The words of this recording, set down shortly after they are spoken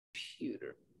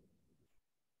computer.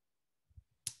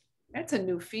 That's a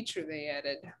new feature they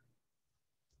added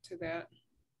to that.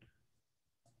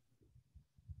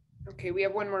 Okay, we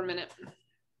have 1 more minute.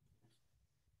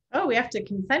 Oh, we have to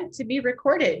consent to be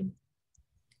recorded.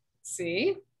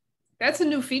 See, that's a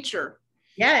new feature.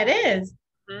 Yeah, it is.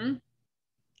 Mm-hmm.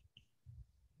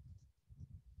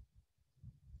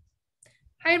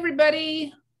 Hi,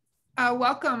 everybody.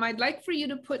 Welcome. I'd like for you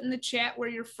to put in the chat where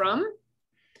you're from.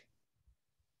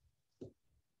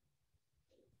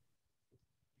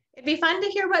 It'd be fun to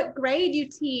hear what grade you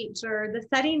teach or the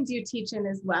settings you teach in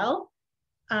as well.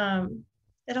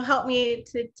 It'll help me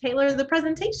to tailor the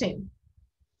presentation.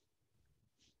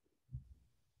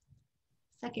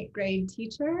 Second grade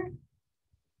teacher.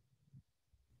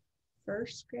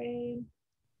 First grade.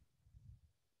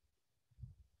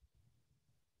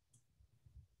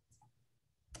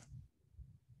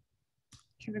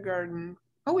 Kindergarten.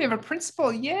 Oh, we have a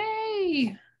principal.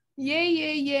 Yay. Yay,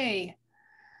 yay, yay.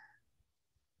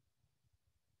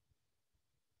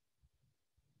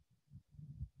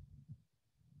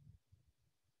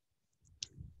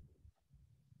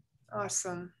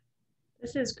 Awesome.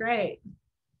 This is great.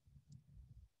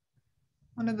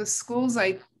 One of the schools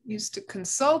I used to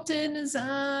consult in is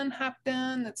on, hopped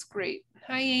on. That's great.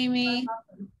 Hi, Amy.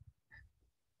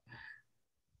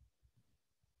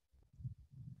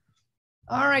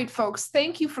 All right, folks,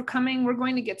 thank you for coming. We're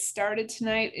going to get started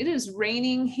tonight. It is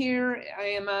raining here. I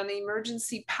am on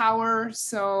emergency power,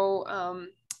 so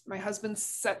my husband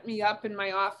set me up in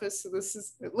my office. So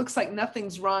it looks like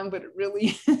nothing's wrong, but it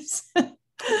really is.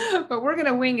 But we're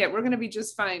gonna wing it. We're gonna be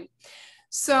just fine.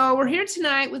 So we're here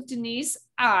tonight with Denise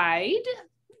Ide.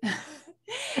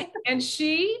 And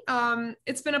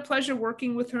it's been a pleasure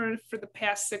working with her for the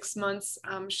past 6 months.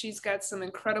 She's got some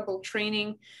incredible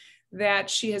training that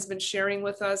she has been sharing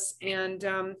with us. And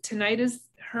tonight is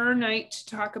her night to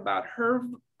talk about her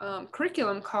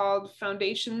curriculum called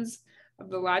Foundations of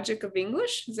the Logic of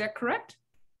English. Is that correct?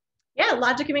 Yeah,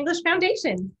 Logic of English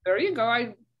Foundation. There you go.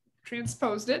 I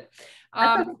transposed it.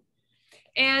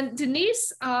 And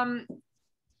Denise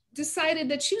decided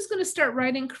that she was going to start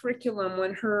writing curriculum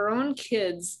when her own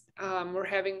kids were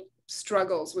having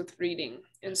struggles with reading.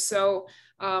 And so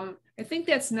I think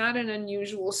that's not an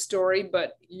unusual story,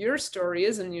 but your story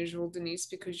is unusual, Denise,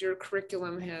 because your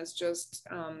curriculum has just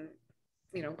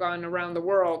gone around the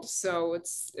world. So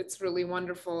it's really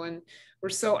wonderful. And we're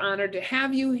so honored to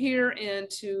have you here and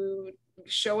to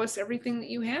show us everything that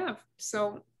you have.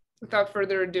 So without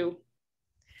further ado,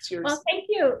 it's yours. Well, thank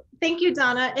you. Thank you,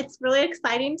 Donna. It's really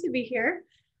exciting to be here.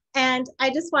 And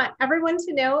I just want everyone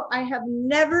to know I have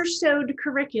never showed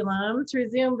curriculum through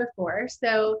Zoom before.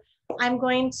 So I'm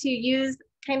going to use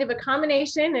kind of a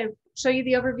combination and show you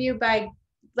the overview by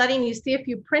letting you see a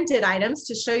few printed items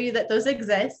to show you that those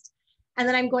exist. And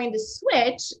then I'm going to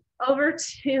switch over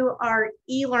to our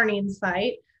e-learning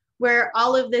site where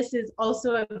all of this is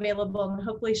also available and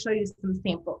hopefully show you some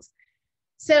samples.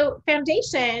 So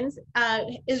Foundations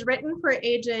is written for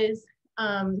ages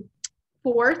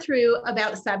 4 through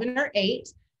about 7 or 8.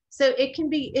 So it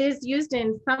is used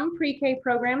in some pre-K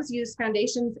programs, use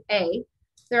Foundations A.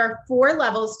 There are 4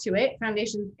 levels to it,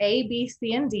 Foundations A, B,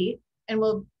 C, and D, and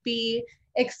we'll be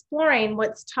exploring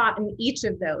what's taught in each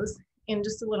of those in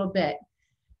just a little bit.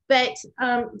 But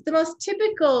the most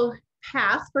typical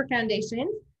path for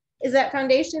Foundations is that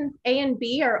Foundations A and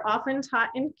B are often taught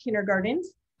in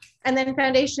kindergartens, and then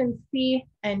Foundations C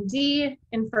and D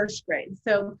in first grade.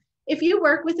 So if you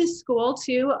work with a school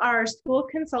too, our school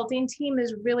consulting team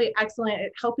is really excellent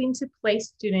at helping to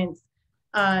place students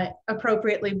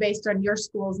appropriately based on your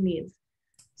school's needs.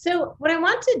 So what I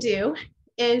want to do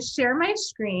is share my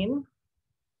screen.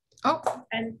 Oh,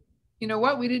 and you know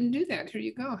what? We didn't do that. Here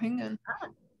you go. Hang on.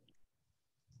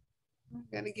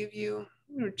 I've got to give you,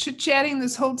 we were chit-chatting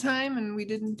this whole time and we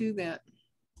didn't do that.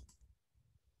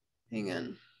 Hang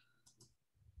on.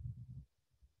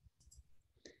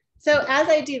 So as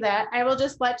I do that, I will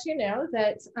just let you know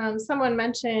that someone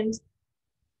mentioned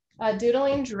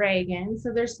Doodling Dragon.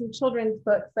 So there's some children's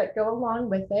books that go along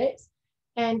with it.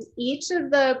 And each of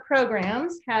the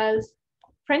programs has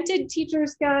printed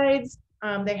teacher's guides.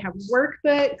 They have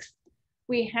workbooks.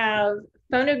 We have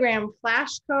phonogram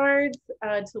flashcards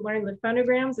to learn the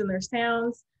phonograms and their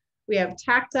sounds. We have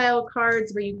tactile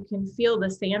cards where you can feel the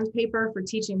sandpaper for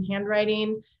teaching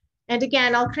handwriting. And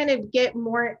again, I'll kind of get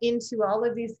more into all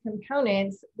of these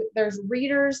components. There's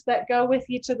readers that go with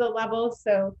each of the levels.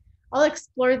 So I'll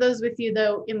explore those with you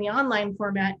though in the online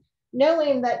format,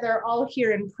 knowing that they're all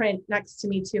here in print next to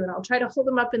me too. And I'll try to hold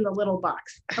them up in the little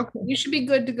box. Okay, you should be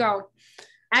good to go.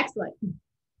 Excellent.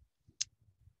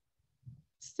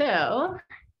 So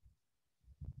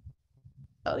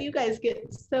Oh, you guys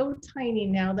get so tiny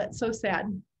now. That's so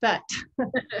sad. But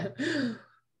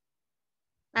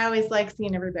I always like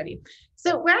seeing everybody.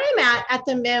 So where I'm at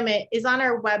the moment is on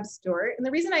our web store. And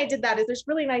the reason I did that is there's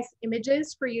really nice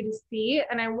images for you to see.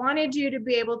 And I wanted you to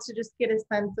be able to just get a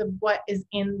sense of what is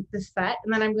in the set.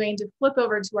 And then I'm going to flip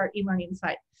over to our e-learning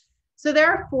site. So there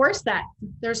are 4 sets.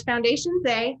 There's Foundations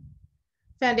A,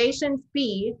 Foundations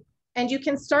B, and you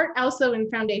can start also in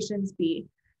Foundations B.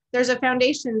 There's a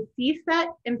Foundation C set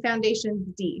and Foundations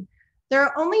D. There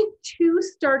are only 2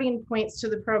 starting points to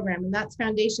the program, and that's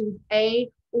Foundations A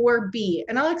or B.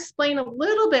 And I'll explain a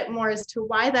little bit more as to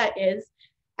why that is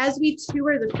as we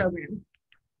tour the program.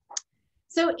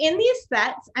 So in these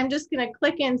sets, I'm just going to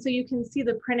click in so you can see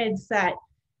the printed set.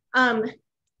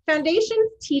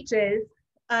 Foundations teaches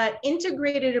an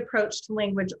integrated approach to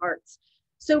language arts.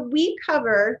 So we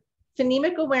cover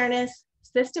phonemic awareness,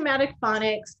 systematic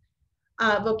phonics,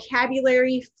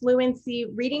 vocabulary, fluency,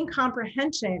 reading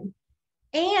comprehension,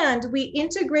 and we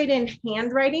integrate in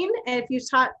handwriting. And if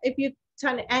you've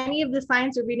done any of the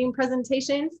science or reading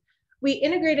presentations, we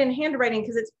integrate in handwriting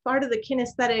because it's part of the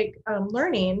kinesthetic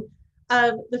learning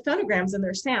of the phonograms and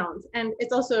their sounds. And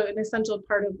it's also an essential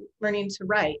part of learning to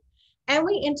write. And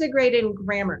we integrate in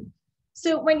grammar.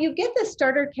 So when you get the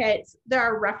starter kits, there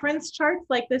are reference charts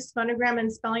like this phonogram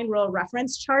and spelling rule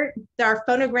reference chart. There are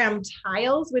phonogram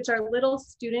tiles, which are little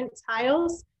student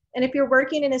tiles. And if you're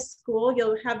working in a school,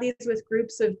 you'll have these with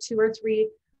groups of 2 or 3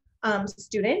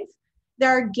 students. There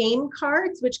are game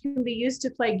cards, which can be used to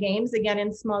play games, again,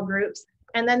 in small groups.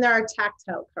 And then there are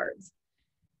tactile cards.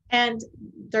 And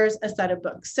there's a set of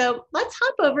books. So let's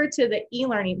hop over to the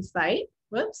e-learning site.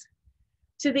 Whoops.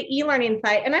 To the e-learning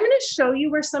site. And I'm going to show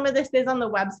you where some of this is on the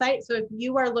website. So if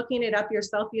you are looking it up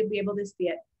yourself, you'll be able to see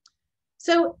it.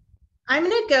 So I'm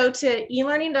going to go to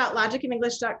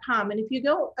elearning.logicandenglish.com. And if you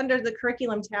go under the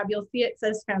curriculum tab, you'll see it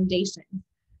says Foundations.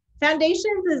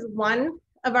 Foundations is one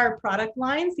of our product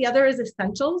lines. The other is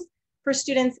Essentials for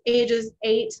students ages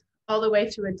 8 all the way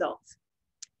through adults.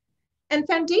 And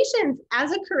Foundations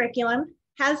as a curriculum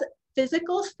has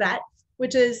physical sets,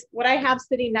 which is what I have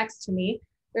sitting next to me.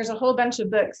 There's a whole bunch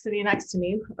of books sitting next to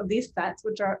me of these sets,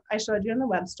 which I showed you in the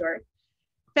web store.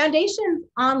 Foundations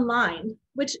Online,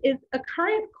 which is a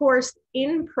current course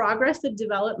in progress of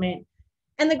development.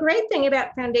 And the great thing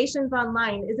about Foundations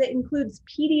Online is it includes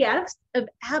PDFs of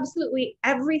absolutely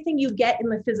everything you get in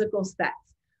the physical sets,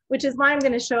 which is why I'm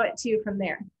going to show it to you from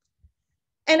there.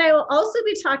 And I will also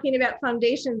be talking about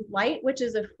Foundations Lite, which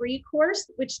is a free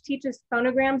course, which teaches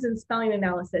phonograms and spelling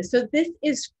analysis. So this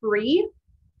is free.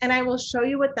 And I will show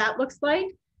you what that looks like.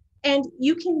 And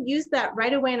you can use that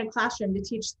right away in a classroom to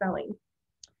teach spelling.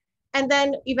 And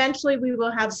then eventually we will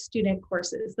have student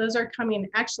courses. Those are coming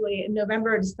actually in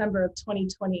November or December of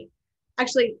 2020,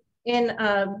 actually in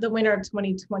the winter of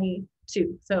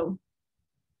 2022. So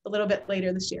a little bit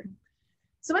later this year.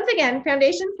 So once again,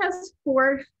 Foundations has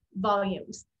 4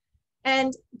 volumes.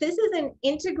 And this is an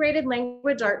integrated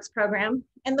language arts program.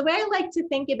 And the way I like to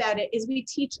think about it is we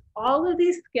teach all of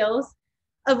these skills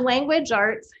of language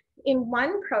arts in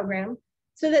one program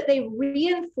so that they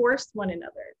reinforce one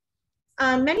another.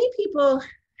 Many people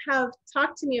have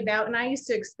talked to me about, and I used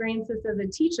to experience this as a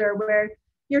teacher, where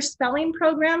your spelling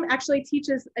program actually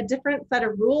teaches a different set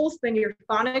of rules than your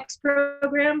phonics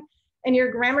program, and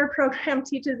your grammar program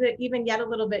teaches it even yet a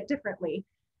little bit differently.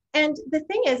 And the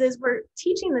thing is we're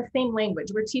teaching the same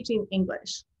language, we're teaching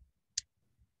English.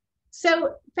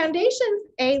 So Foundations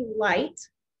A Lite,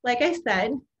 like I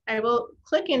said, I will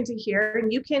click into here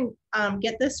and you can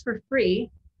get this for free,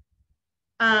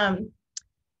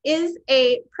 is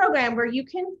a program where you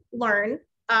can learn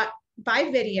by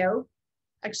video.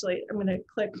 Actually, I'm going to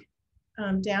click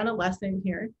down a lesson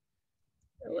here.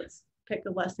 Let's pick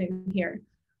a lesson here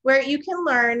where you can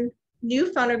learn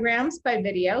new phonograms by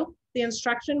video. The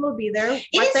instruction will be there,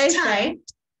 what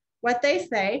they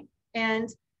say, and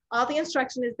all the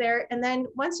instruction is there. And then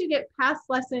once you get past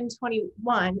lesson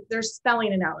 21, there's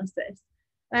spelling analysis.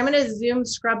 And I'm going to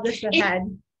scrub this ahead,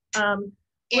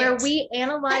 where we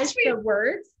analyze the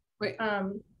words.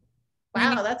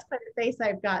 Wow, that's quite a face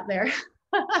I've got there.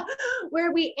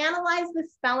 Where we analyze the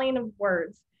spelling of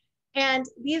words. And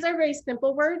these are very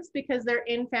simple words because they're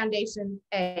in Foundation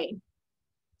A.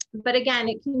 But again,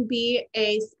 it can be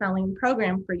a spelling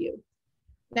program for you.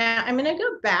 Now I'm going to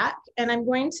go back and I'm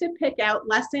going to pick out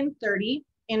lesson 30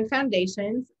 in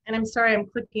Foundations. And I'm sorry, I'm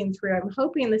clicking through. I'm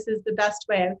hoping this is the best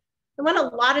way. I went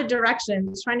a lot of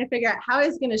directions trying to figure out how I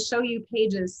was going to show you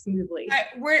pages smoothly.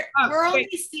 We're only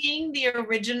seeing the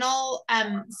original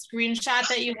screenshot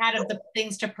that you had of the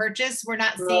things to purchase. We're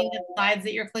not seeing the slides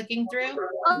that you're clicking through.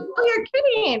 Oh, you're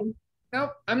kidding.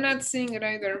 Nope, I'm not seeing it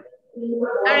either. All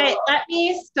right, let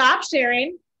me stop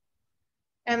sharing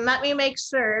and let me make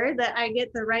sure that I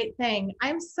get the right thing.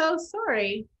 I'm so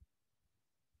sorry.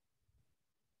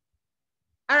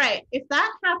 All right, if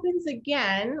that happens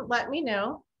again, let me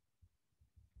know.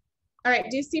 All right,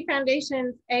 do you see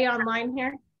Foundations A online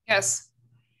here? Yes.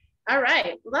 All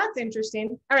right, well, that's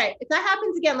interesting. All right, if that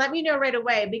happens again, let me know right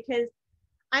away because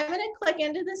I'm gonna click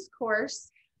into this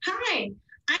course. Hi,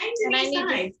 I'm Denise. And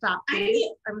I need to stop, please.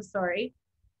 I'm sorry.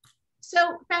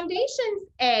 So Foundations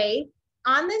A,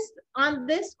 on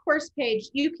this course page,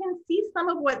 you can see some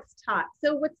of what's taught.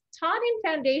 So what's taught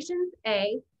in Foundations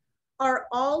A are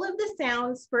all of the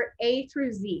sounds for A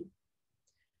through Z.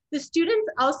 The students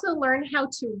also learn how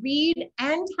to read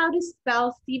and how to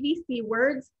spell CVC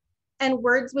words and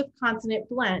words with consonant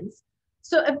blends.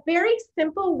 So a very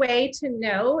simple way to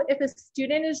know if a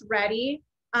student is ready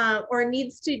or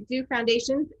needs to do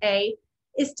Foundations A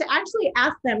is to actually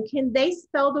ask them, can they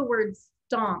spell the word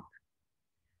stomp?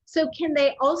 So can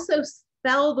they also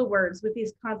spell the words with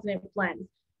these consonant blends?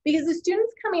 Because the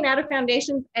students coming out of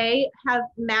Foundations A have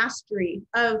mastery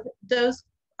of those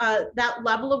that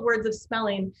level of words of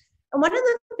spelling. And one of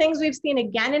the things we've seen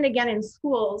again and again in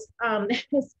schools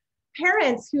is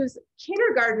parents whose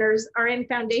kindergartners are in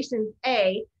Foundations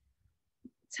A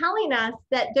telling us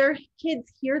that their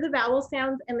kids hear the vowel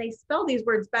sounds and they spell these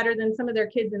words better than some of their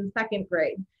kids in second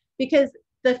grade because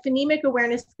the phonemic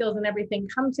awareness skills and everything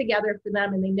come together for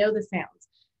them and they know the sounds.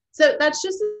 So that's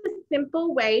just a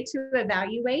simple way to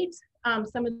evaluate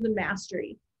some of the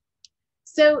mastery.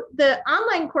 So the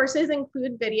online courses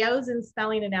include videos and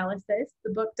spelling analysis.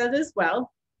 The book does as well.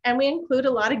 And we include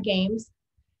a lot of games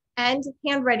and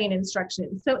handwriting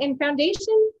instructions. So in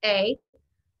Foundation A,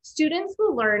 students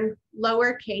will learn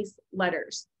lowercase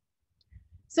letters.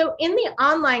 So in the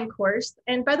online course,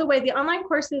 and by the way, the online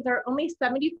courses are only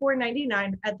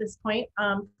 $74.99 at this point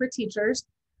for teachers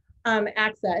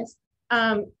access.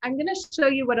 I'm gonna show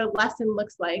you what a lesson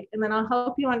looks like, and then I'll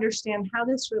help you understand how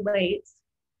this relates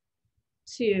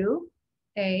to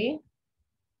a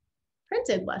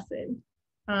printed lesson.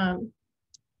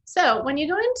 So when you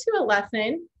go into a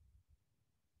lesson,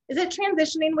 is it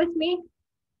transitioning with me?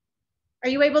 Are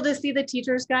you able to see the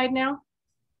teacher's guide now?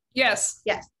 Yes.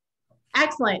 Yes.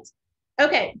 Excellent.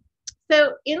 Okay.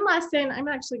 So in lesson, I'm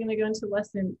actually going to go into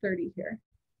lesson 30 here.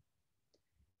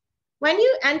 When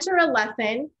you enter a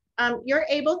lesson, you're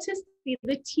able to see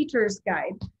the teacher's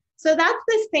guide. So that's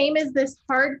the same as this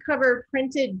hardcover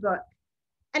printed book.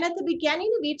 And at the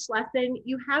beginning of each lesson,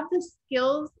 you have the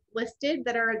skills listed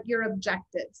that are your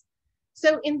objectives.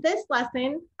 So in this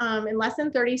lesson, in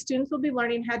lesson 30, students will be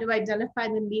learning how to identify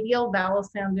the medial vowel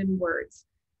sound in words.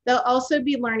 They'll also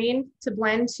be learning to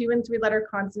blend 2- and 3-letter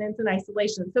consonants in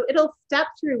isolation. So it'll step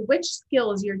through which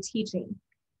skills you're teaching.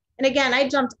 And again, I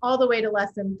jumped all the way to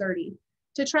lesson 30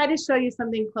 to try to show you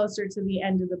something closer to the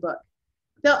end of the book.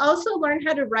 They'll also learn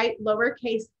how to write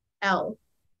lowercase l.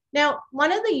 Now,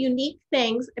 one of the unique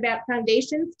things about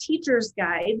Foundations teachers'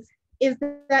 guides is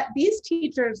that these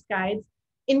teachers' guides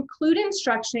include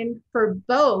instruction for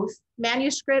both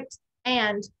manuscript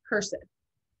and cursive.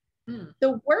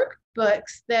 The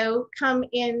workbooks, though, come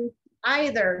in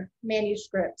either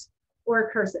manuscript or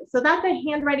cursive. So that's a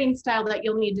handwriting style that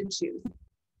you'll need to choose.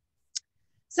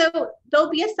 So there'll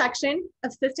be a section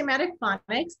of systematic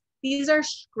phonics. These are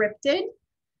scripted,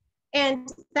 and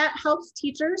that helps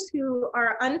teachers who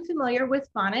are unfamiliar with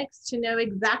phonics to know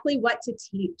exactly what to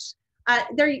teach.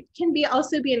 There can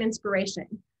also be an inspiration.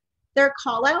 There are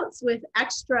call outs with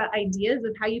extra ideas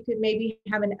of how you could maybe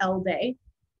have an L day.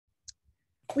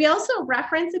 We also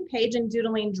reference a page in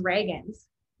Doodling Dragons.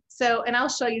 So, and I'll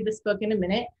show you this book in a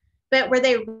minute, but where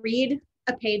they read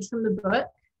a page from the book.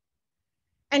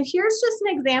 And here's just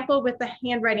an example with the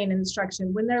handwriting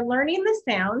instruction. When they're learning the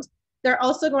sound, they're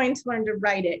also going to learn to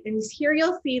write it. And here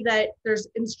you'll see that there's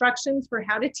instructions for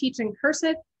how to teach in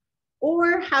cursive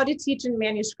or how to teach in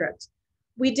manuscript.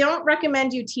 We don't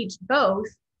recommend you teach both,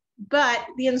 but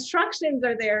the instructions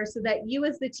are there so that you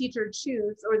as the teacher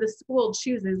choose, or the school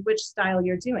chooses, which style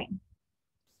you're doing.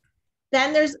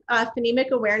 Then there's a phonemic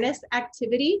awareness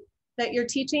activity that you're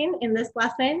teaching in this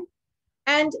lesson.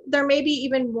 And there may be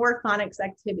even more phonics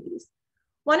activities.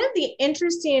 One of the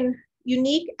interesting,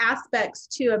 unique aspects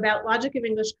too about Logic of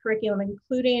English curriculum,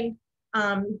 including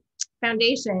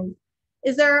Foundations,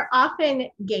 is there are often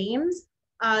games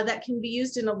that can be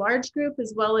used in a large group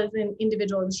as well as in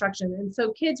individual instruction. And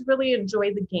so kids really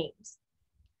enjoy the games.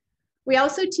 We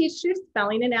also teach you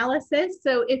spelling analysis.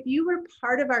 So if you were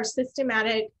part of our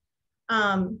systematic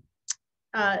phonics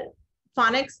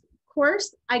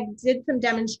course, I did some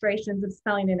demonstrations of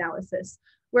spelling analysis.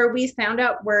 where we sound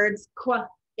out words, qua,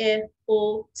 if,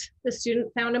 ult, the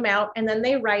student sound them out, and then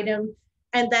they write them,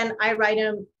 and then I write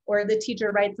them, or the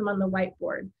teacher writes them on the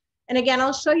whiteboard. And again,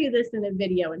 I'll show you this in a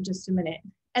video in just a minute.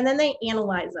 And then they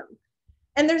analyze them.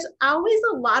 And there's always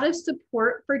a lot of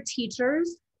support for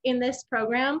teachers in this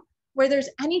program where there's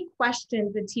any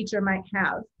questions the teacher might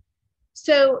have.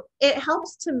 So it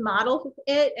helps to model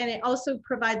it, and it also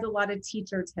provides a lot of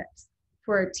teacher tips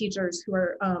for teachers who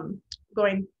are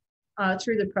going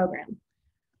through the program.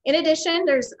 In addition,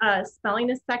 there's a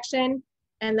spelling section,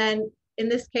 and then in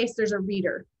this case, there's a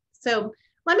reader. So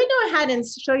let me go ahead and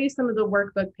show you some of the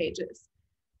workbook pages.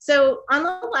 So on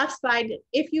the left side,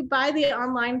 if you buy the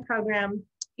online program,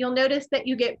 you'll notice that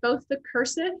you get both the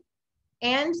cursive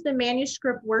and the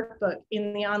manuscript workbook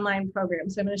in the online program.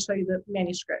 So I'm going to show you the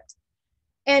manuscript.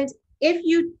 And if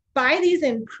you buy these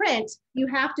in print, you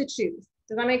have to choose.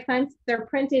 Does that make sense? They're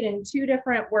printed in 2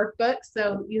 different workbooks,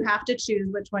 so you have to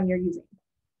choose which one you're using.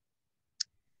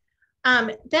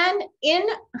 Then in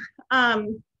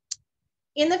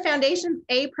the Foundations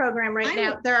A program right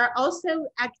now, there are also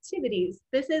activities.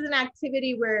 This is an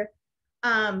activity where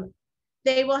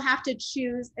they will have to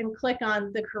choose and click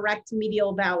on the correct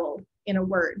medial vowel in a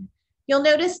word. You'll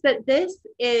notice that this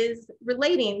is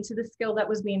relating to the skill that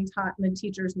was being taught in the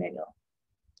teacher's manual.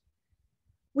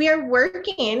 We are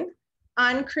working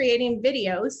on creating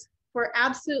videos for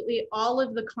absolutely all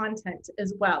of the content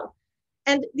as well.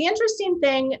 And the interesting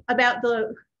thing about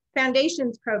the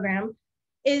Foundations program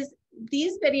is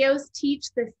these videos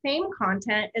teach the same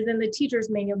content as in the teacher's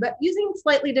manual, but using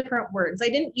slightly different words. I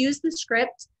didn't use the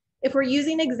script. If we're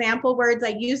using example words,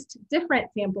 I used different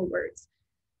sample words.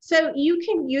 So you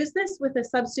can use this with a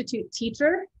substitute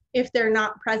teacher if they're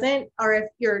not present, or if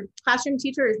your classroom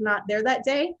teacher is not there that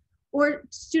day, or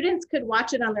students could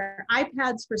watch it on their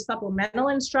iPads for supplemental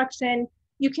instruction.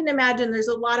 You can imagine there's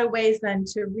a lot of ways then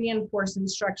to reinforce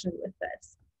instruction with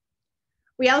this.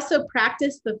 We also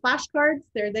practice the flashcards.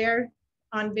 They're there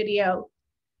on video.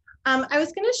 I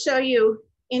was going to show you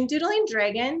in Doodling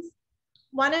Dragons,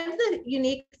 one of the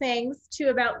unique things too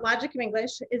about Logic of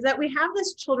English is that we have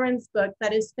this children's book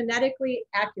that is phonetically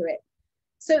accurate.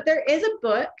 So there is a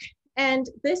book, and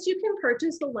this you can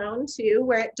purchase alone too,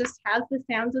 where it just has the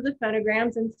sounds of the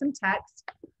phonograms and some text.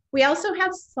 We also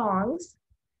have songs.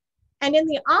 And in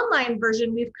the online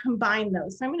version, we've combined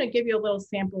those. So I'm going to give you a little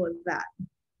sample of that.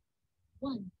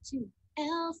 1, 2,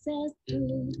 L says,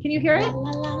 can you hear it?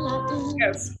 La, la, la, la,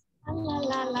 Yes. La, la,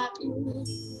 la, la,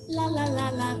 la, la,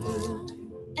 la,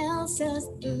 L says,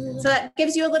 so that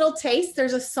gives you a little taste.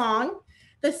 There's a song.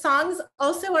 The songs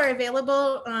also are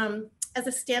available as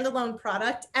a standalone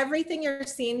product. Everything you're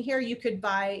seeing here, you could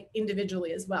buy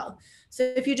individually as well. So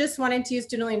if you just wanted to use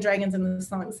Doodling Dragons and the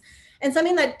songs. And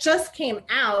something that just came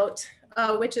out,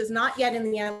 which is not yet in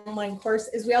the online course,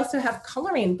 is we also have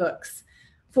coloring books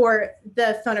for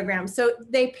the phonogram. So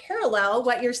they parallel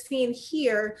what you're seeing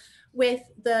here with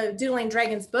the Doodling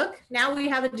Dragons book. Now we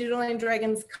have a Doodling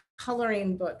Dragons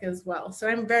coloring book as well. So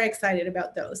I'm very excited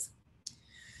about those.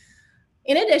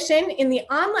 In addition, in the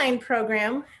online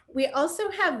program, we also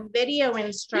have video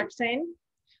instruction.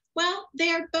 Well,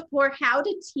 they're for how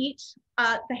to teach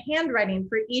the handwriting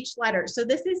for each letter. So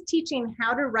this is teaching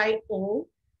how to write ol,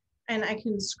 and I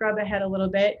can scrub ahead a little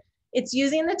bit. It's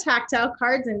using the tactile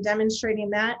cards and demonstrating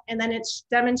that, and then it's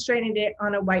demonstrating it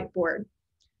on a whiteboard.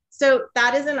 So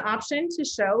that is an option to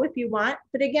show if you want.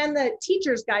 But again, the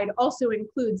teacher's guide also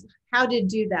includes how to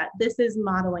do that. This is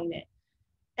modeling it.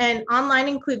 And online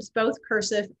includes both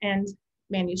cursive and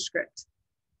manuscript.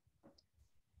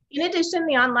 In addition,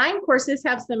 the online courses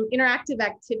have some interactive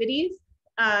activities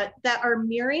that are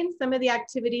mirroring some of the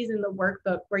activities in the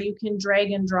workbook, where you can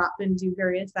drag and drop and do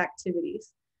various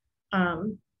activities.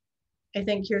 I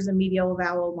think here's a medial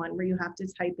vowel one where you have to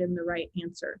type in the right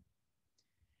answer.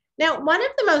 Now, one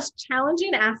of the most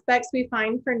challenging aspects we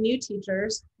find for new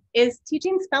teachers is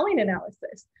teaching spelling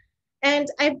analysis. And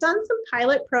I've done some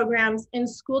pilot programs in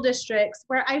school districts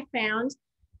where I found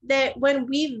that when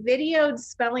we videoed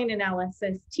spelling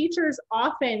analysis, teachers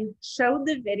often showed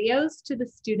the videos to the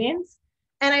students,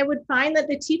 and I would find that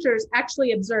the teachers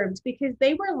actually observed because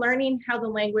they were learning how the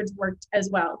language worked as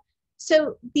well.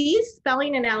 So these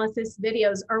spelling analysis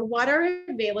videos are what are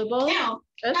available.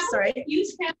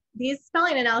 These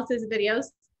spelling analysis videos,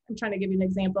 I'm trying to give you an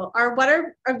example, are what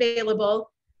are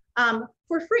available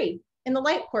for free in the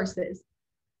light courses.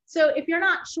 So if you're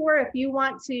not sure if you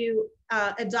want to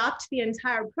adopt the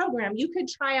entire program, you could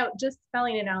try out just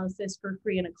spelling analysis for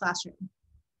free in a classroom.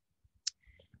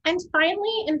 And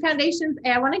finally, in Foundations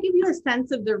A, I want to give you a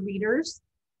sense of the readers.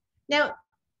 Now,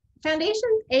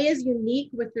 Foundations A is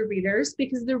unique with the readers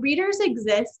because the readers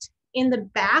exist in the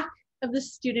back of the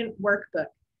student workbook.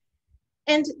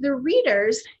 And the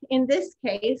readers, in this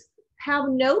case, have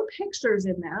no pictures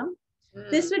in them.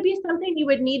 This would be something you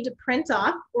would need to print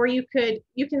off, or you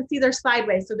can see they're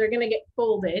sideways, so they're going to get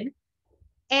folded.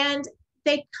 And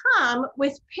they come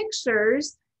with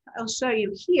pictures, I'll show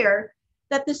you here,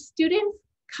 that the students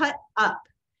cut up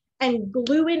and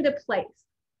glue into place.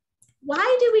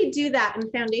 Why do we do that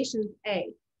in Foundations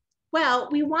A? Well,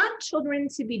 we want children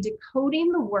to be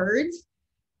decoding the words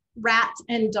rat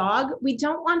and dog. We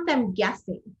don't want them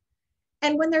guessing.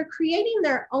 And when they're creating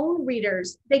their own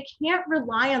readers, they can't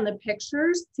rely on the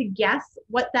pictures to guess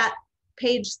what that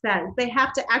page says. They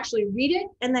have to actually read it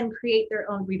and then create their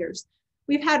own readers.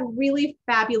 We've had really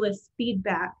fabulous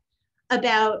feedback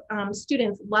about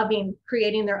students loving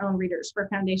creating their own readers for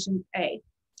Foundations A.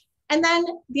 And then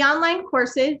the online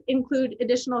courses include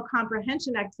additional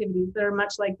comprehension activities that are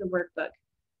much like the workbook.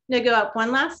 I'm gonna go up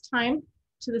one last time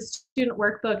to the student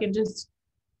workbook and just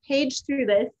page through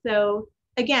this. So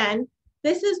again,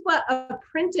 this is what a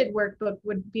printed workbook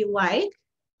would be like.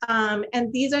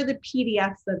 And these are the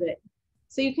PDFs of it.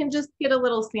 So you can just get a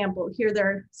little sample. Here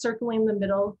they're circling the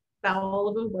middle vowel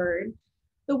of a word.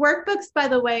 The workbooks, by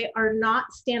the way, are not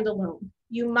standalone.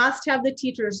 You must have the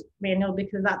teacher's manual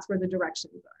because that's where the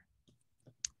directions are.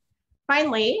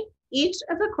 Finally, each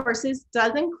of the courses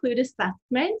does include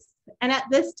assessments. And at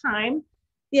this time,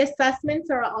 the assessments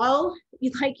are all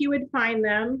like you would find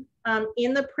them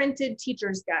in the printed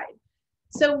teacher's guide.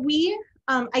 So we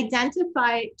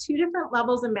identify two different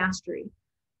levels of mastery.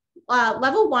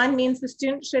 Level 1 means the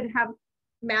student should have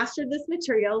mastered this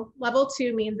material. Level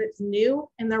 2 means it's new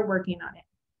and they're working on it.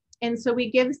 And so we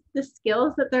give the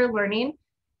skills that they're learning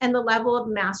and the level of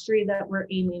mastery that we're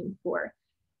aiming for.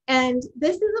 And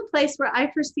this is a place where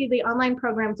I foresee the online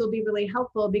programs will be really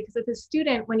helpful, because if a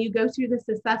student, when you go through this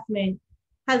assessment,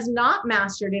 has not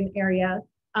mastered an area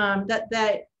that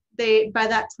they by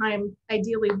that time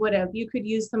ideally would have, you could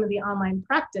use some of the online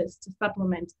practice to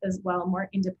supplement as well more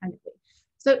independently.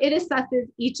 So it assesses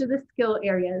each of the skill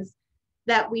areas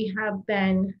that we have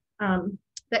been,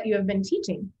 that you have been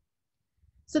teaching.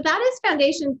 So that is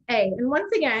Foundations A. And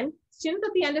once again, students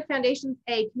at the end of Foundations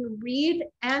A can read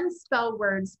and spell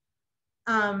words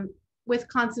with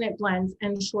consonant blends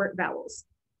and short vowels.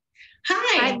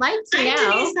 Hi, I'd like to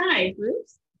I'm now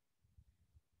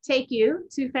take you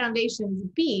to Foundations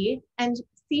B and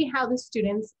see how the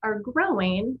students are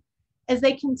growing as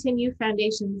they continue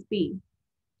Foundations B.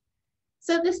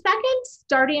 So the second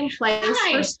starting place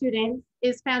for students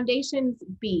is Foundations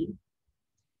B.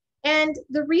 And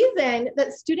the reason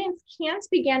that students can't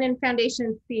begin in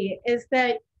Foundations C is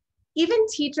that even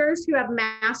teachers who have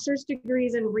master's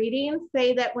degrees in reading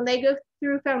say that when they go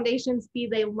through Foundations B,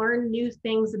 they learn new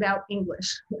things about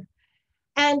English.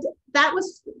 And that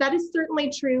is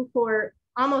certainly true for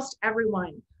almost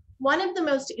everyone. One of the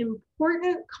most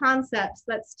important concepts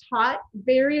that's taught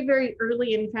very, very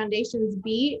early in Foundations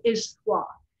B is schwa.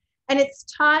 And it's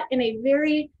taught in a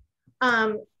very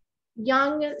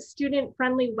young,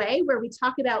 student-friendly way where we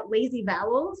talk about lazy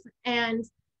vowels, and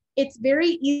it's very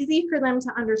easy for them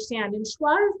to understand. And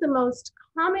schwa is the most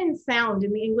common sound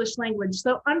in the English language.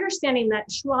 So understanding that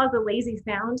schwa is a lazy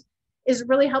sound is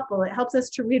really helpful. It helps us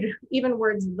to read even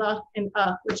words the and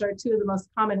which are two of the most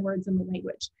common words in the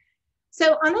language.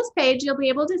 So on this page, you'll be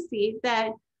able to see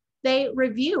that they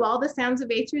review all the sounds of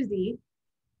A through Z.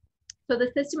 So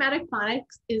the systematic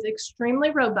phonics is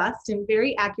extremely robust and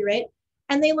very accurate,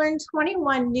 and they learn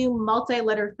 21 new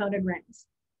multi-letter phonograms.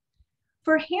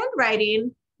 For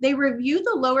handwriting, they review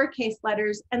the lowercase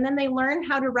letters, and then they learn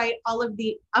how to write all of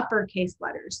the uppercase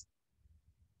letters.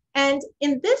 And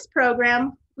in this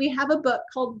program, we have a book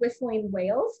called Whistling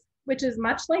Whales, which is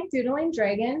much like Doodling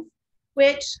Dragons,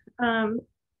 which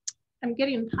I'm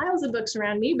getting piles of books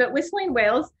around me, but Whistling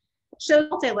Whales shows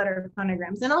multi-letter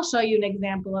phonograms, and I'll show you an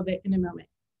example of it in a moment.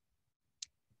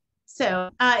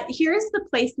 So here's the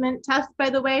placement test,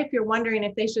 by the way, if you're wondering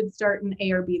if they should start in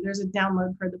A or B, there's a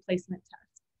download for the placement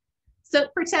test. So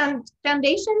for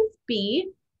Foundations B,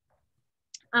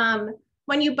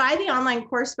 when you buy the online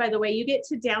course, by the way, you get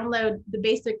to download the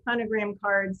basic phonogram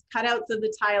cards, cutouts of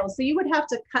the tiles. So you would have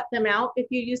to cut them out if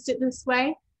you used it this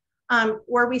way,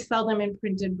 or we sell them in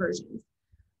printed versions.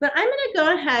 But I'm gonna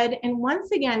go ahead and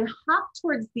once again, hop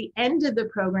towards the end of the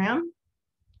program.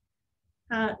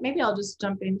 Maybe I'll just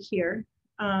jump in here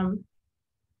to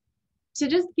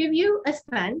just give you a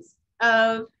sense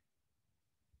of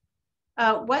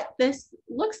what this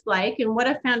looks like and what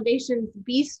a Foundations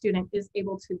B student is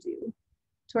able to do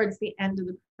towards the end of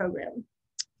the program.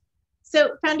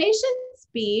 So Foundations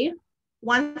B,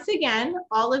 once again,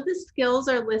 all of the skills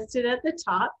are listed at the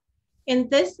top. In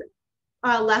this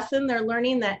lesson, they're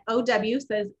learning that OW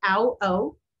says ow,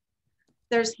 oh.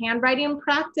 There's handwriting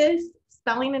practice,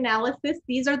 spelling analysis.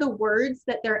 These are the words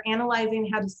that they're analyzing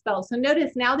how to spell. So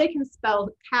notice now they can spell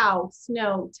cow,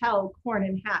 snow, tell, corn,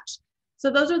 and hatch. So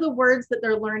those are the words that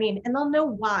they're learning, and they'll know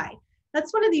why.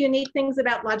 That's one of the unique things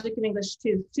about Logic of English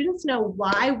too. Students know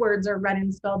why words are read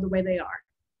and spelled the way they are.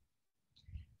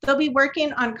 They'll be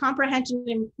working on comprehension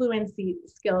and fluency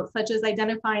skills, such as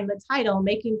identifying the title,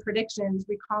 making predictions,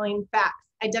 recalling facts,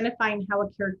 identifying how a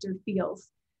character feels.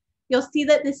 You'll see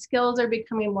that the skills are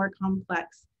becoming more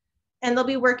complex, and they'll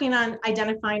be working on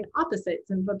identifying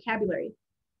opposites and vocabulary.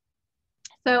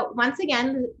 So once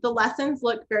again, the lessons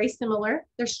look very similar.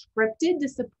 They're scripted to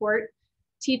support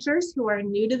teachers who are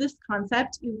new to this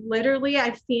concept. Literally,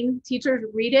 I've seen teachers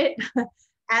read it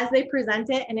as they present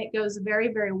it, and it goes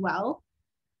very, very well.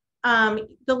 The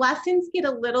lessons get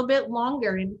a little bit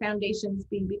longer in Foundations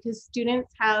B because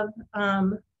students have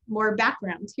more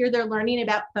background. Here they're learning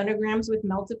about phonograms with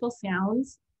multiple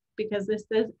sounds because this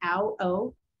says ow,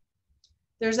 oh.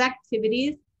 There's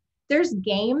activities, there's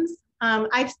games.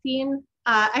 I've seen,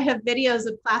 I have videos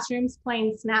of classrooms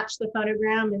playing Snatch the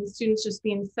Phonogram and students just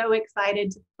being so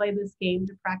excited to play this game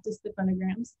to practice the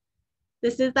phonograms.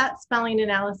 This is that spelling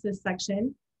analysis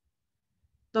section,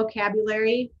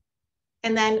 vocabulary,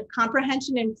 and then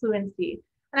comprehension and fluency.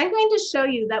 And I'm going to show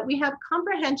you that we have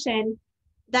comprehension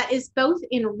that is both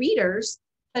in readers,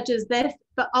 such as this,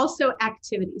 but also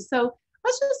activities. So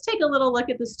let's just take a little look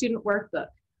at the student workbook.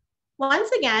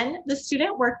 Once again, the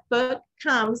student workbook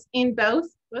comes in both,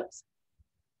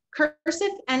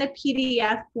 cursive and a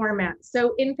PDF format.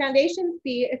 So in Foundations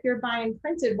B, if you're buying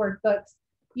printed workbooks,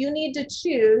 you need to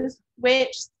choose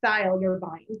which style you're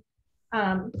buying.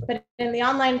 But in the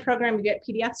online program, you get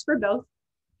PDFs for both.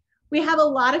 We have a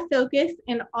lot of focus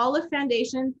in all of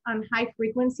Foundations on high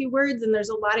frequency words, and there's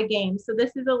a lot of games. So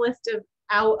this is a list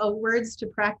of words to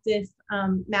practice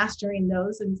mastering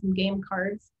those and some game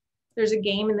cards. There's a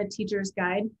game in the teacher's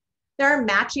guide. There are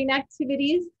matching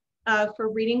activities for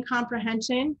reading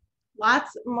comprehension,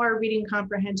 lots more reading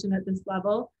comprehension at this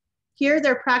level. Here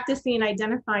they're practicing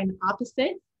identifying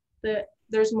opposites.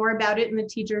 There's more about it in the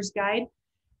teacher's guide.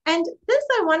 And this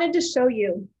I wanted to show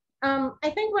you. I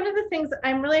think one of the things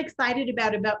I'm really excited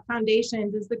about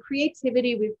Foundations is the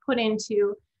creativity we've put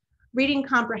into reading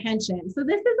comprehension. So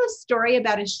this is a story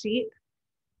about a sheep,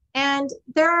 and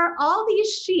there are all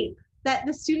these sheep that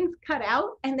the students cut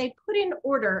out and they put in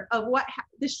order of what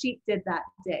the sheep did that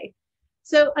day.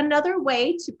 So another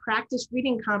way to practice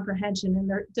reading comprehension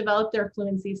and develop their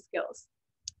fluency skills.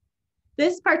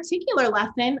 This particular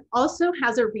lesson also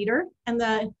has a reader, and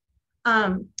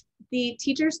the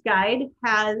teacher's guide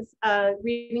has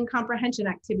reading comprehension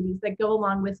activities that go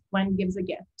along with Gwen Gives a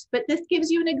Gift. But this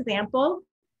gives you an example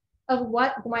of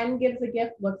what Gwen Gives a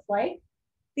Gift looks like.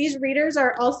 These readers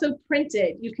are also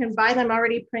printed. You can buy them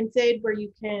already printed where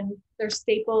they're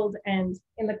stapled and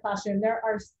in the classroom. There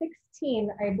are 16,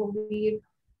 I believe,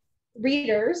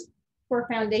 readers for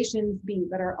Foundations B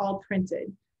that are all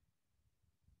printed.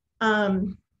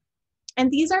 And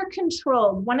these are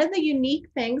controlled. One of the unique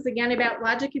things, again, about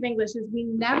Logic of English is we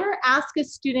never ask a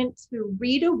student to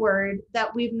read a word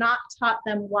that we've not taught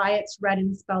them why it's read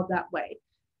and spelled that way.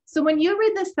 So when you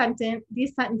read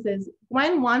these sentences,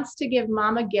 Gwen wants to give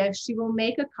mom a gift. She will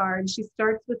make a card. She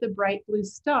starts with a bright blue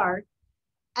star.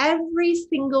 Every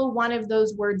single one of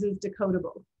those words is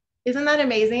decodable. Isn't that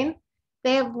amazing?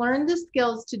 They have learned the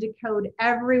skills to decode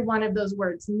every one of those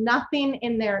words. Nothing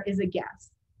in there is a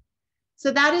guess. So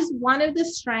that is one of the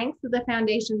strengths of the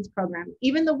Foundations program.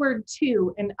 Even the word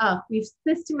to and we've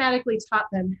systematically taught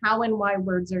them how and why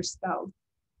words are spelled.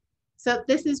 So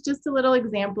this is just a little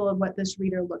example of what this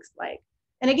reader looks like.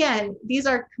 And again, these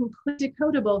are completely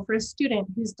decodable for a student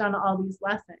who's done all these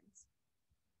lessons.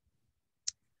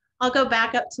 I'll go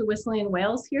back up to Whistling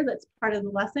Whales here, that's part of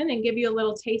the lesson, and give you a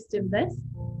little taste of this.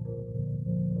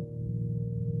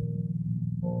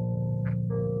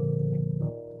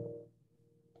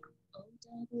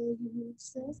 O-W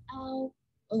says ow,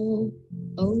 oh,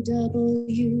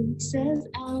 O-W says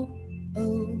ow,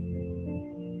 oh.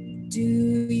 Do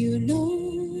you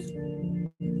know?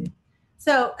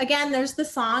 So again, there's the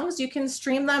songs. You can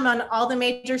stream them on all the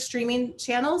major streaming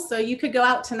channels. So you could go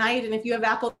out tonight, and if you have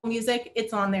Apple Music,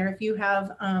 it's on there. If you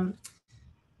have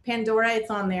Pandora, it's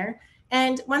on there.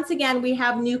 And once again, we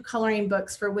have new coloring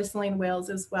books for Whistling Whales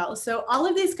as well. So all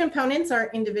of these components are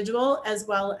individual as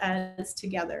well as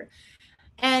together.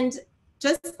 And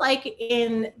just like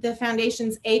in the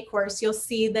Foundations A course, you'll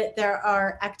see that there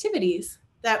are activities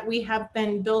that we have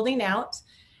been building out,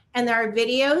 and there are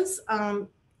videos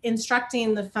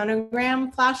instructing the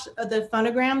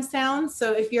phonogram sounds.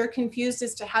 So if you're confused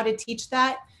as to how to teach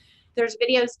that, there's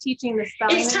videos teaching the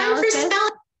spelling It's time analysis. for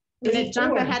spelling. I'm going to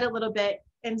jump ahead a little bit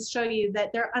and show you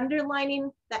that they're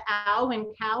underlining the ow and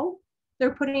cow.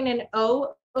 They're putting an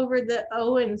O over the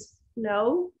O in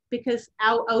snow because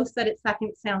ow, O said its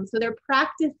second sound. So they're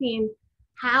practicing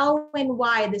how and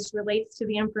why this relates to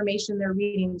the information they're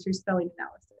reading through spelling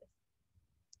analysis.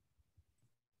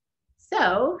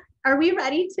 So are we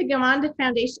ready to go on to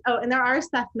foundation? Oh, and there are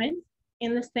assessments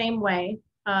in the same way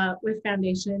with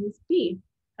Foundations B.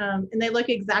 And they look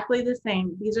exactly the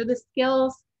same. These are the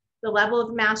skills, the level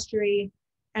of mastery,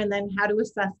 and then how to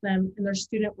assess them, and there's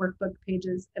student workbook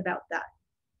pages about that.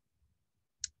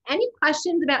 Any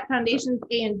questions about Foundations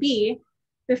A and B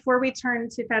before we turn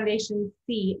to Foundations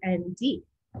C and D?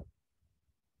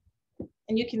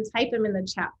 And you can type them in the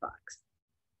chat box.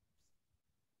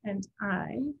 And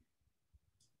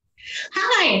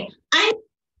Hi,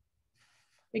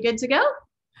 we good to go? All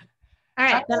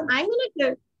right, then I'm gonna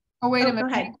go. Oh, wait a Go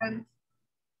minute. ahead.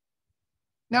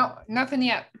 No, nothing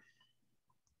yet.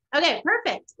 Okay,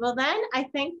 perfect. Well, then I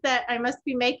think that I must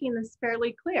be making this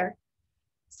fairly clear.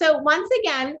 So once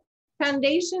again,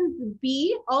 Foundations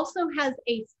B also has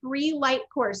a free light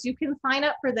course. You can sign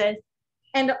up for this,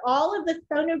 and all of the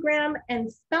phonogram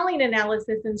and spelling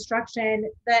analysis instruction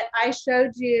that I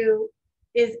showed you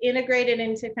is integrated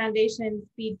into Foundations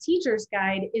B Teacher's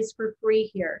Guide is for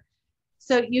free here.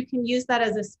 So you can use that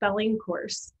as a spelling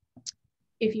course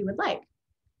if you would like.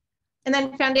 And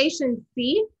then Foundation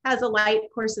C has a light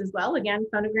course as well. Again,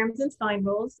 phonograms and spelling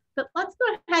rules. But let's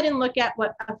go ahead and look at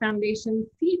what a Foundation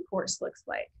C course looks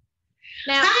like.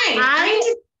 Now,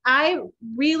 I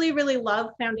really, really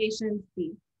love Foundation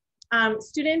C.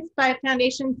 Students by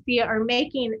Foundation C are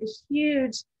making a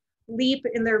huge leap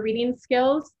in their reading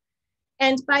skills.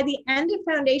 And by the end of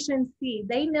Foundation C,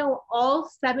 they know all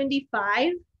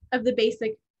 75 of the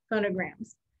basic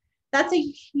phonograms. That's a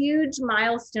huge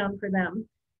milestone for them.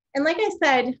 And like I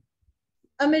said,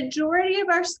 a majority of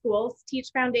our schools teach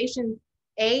Foundations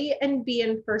A and B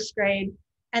in first grade,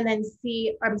 and then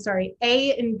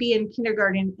A and B in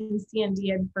kindergarten and C and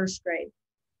D in first grade.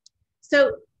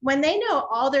 So when they know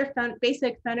all their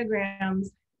basic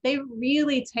phonograms, they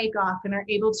really take off and are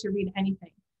able to read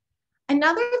anything.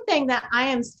 Another thing that I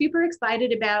am super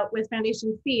excited about with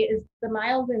Foundation C is the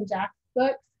Miles and Jack's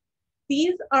books.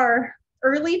 These are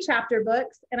early chapter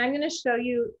books, and I'm going to show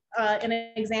you an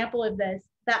example of this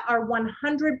that are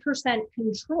 100%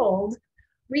 controlled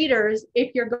readers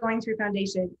if you're going through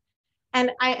Foundation.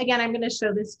 And I'm going to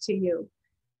show this to you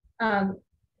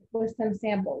with some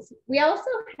samples. We also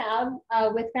have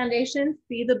with Foundation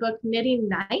C the book Knitting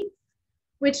Nights,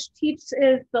 which teaches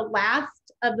the last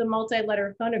of the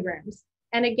multi-letter phonograms.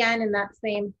 And again, in that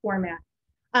same format.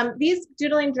 These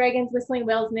Doodling Dragons, Whistling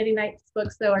Whales, Knitting Nights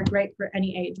books, though, are great for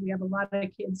any age. We have a lot of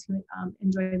kids who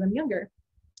enjoy them younger.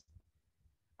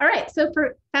 All right, so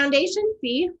for Foundation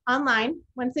C online,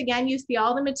 once again, you see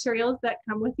all the materials that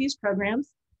come with these programs.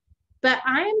 But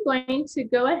I am going to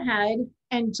go ahead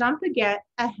and jump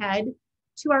ahead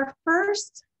to our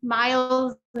first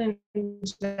Miles and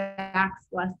Jack's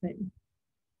lesson.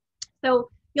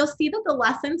 So you'll see that the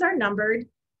lessons are numbered,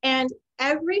 and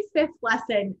every 5th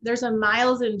lesson, there's a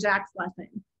Miles and Jack's lesson.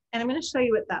 And I'm going to show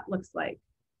you what that looks like.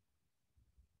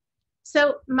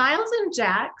 So Miles and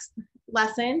Jack's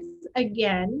lessons,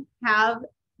 again, have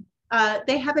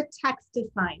they have a text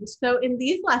assigned. So in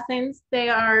these lessons,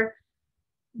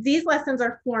 these lessons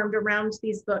are formed around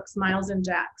these books, Miles and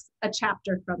Jack's, a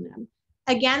chapter from them.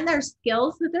 Again, there's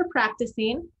skills that they're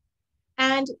practicing.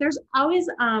 And there's always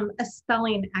a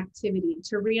spelling activity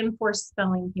to reinforce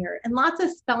spelling here, and lots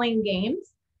of spelling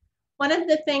games. One of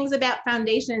the things about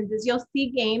Foundations is you'll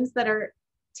see games that are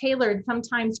tailored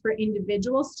sometimes for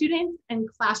individual students and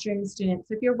classroom students.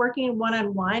 So if you're working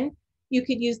one-on-one, you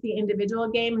could use the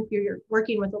individual game. If you're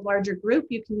working with a larger group,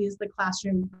 you can use the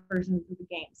classroom versions of the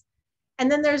games. And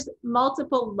then there's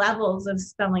multiple levels of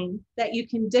spelling that you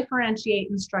can differentiate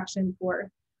instruction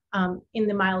for in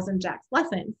the Miles and Jack's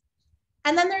lessons.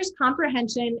 And then there's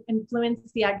comprehension and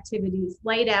fluency activities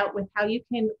laid out with how you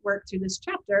can work through this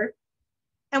chapter.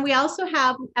 And we also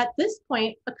have, at this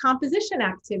point, a composition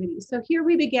activity. So here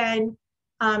we begin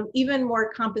even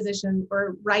more composition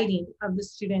or writing of the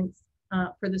students,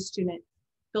 for the student,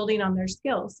 building on their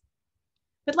skills.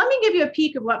 But let me give you a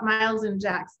peek of what Miles and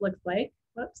Jack's looks like.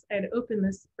 Whoops, I had opened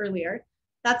this earlier.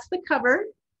 That's the cover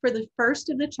for the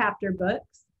first of the chapter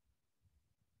books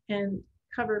and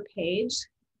cover page.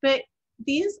 But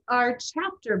these are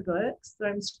chapter books, so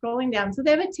I'm scrolling down. So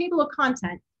they have a table of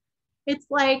content. It's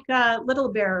like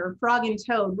Little Bear, Frog and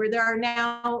Toad, where there are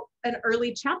now an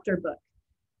early chapter book.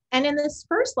 And in this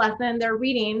first lesson, they're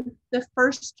reading the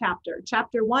first chapter,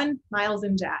 chapter 1, Miles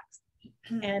and Jax.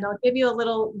 And I'll give you a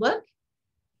little look.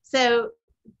 So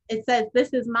it says, this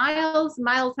is Miles.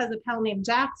 Miles has a pal named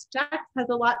Jax. Jax has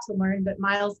a lot to learn, but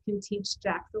Miles can teach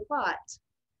Jax a lot.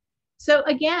 So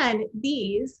again,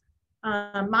 these,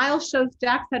 Miles shows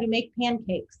Jax how to make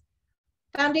pancakes.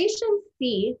 Foundation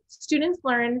C, students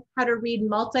learn how to read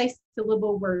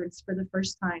multi-syllable words for the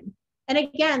first time. And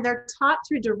again, they're taught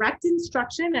through direct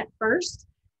instruction at first,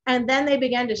 and then they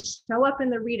begin to show up in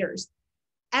the readers.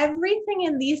 Everything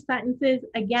in these sentences,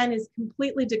 again, is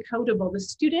completely decodable. The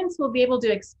students will be able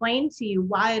to explain to you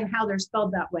why and how they're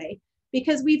spelled that way,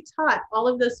 because we've taught all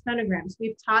of those phonograms.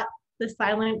 We've taught the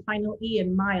silent final E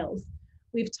in Miles.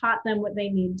 We've taught them what they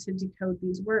need to decode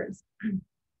these words.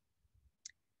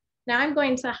 Now I'm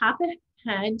going to hop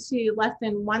ahead to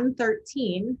lesson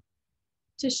 113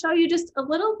 to show you just a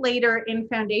little later in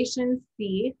Foundation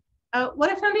C,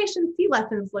 what a Foundation C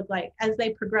lessons look like as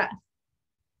they progress.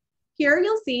 Here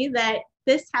you'll see that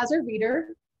this has a reader.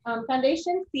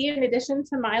 Foundation C, in addition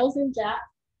to Miles and Jax,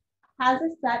 has a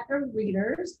set of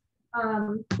readers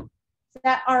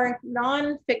that are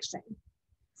nonfiction.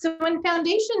 So in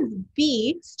Foundation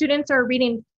B, students are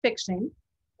reading fiction.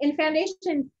 In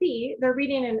Foundation C, they're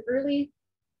reading an early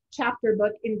chapter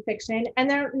book in fiction,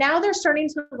 and now they're starting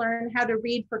to learn how to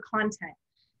read for content.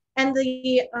 And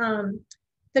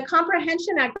the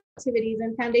comprehension activities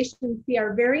in Foundation C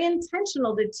are very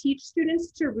intentional to teach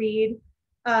students to read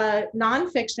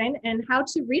nonfiction and how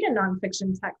to read a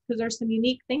nonfiction text, because there's some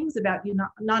unique things about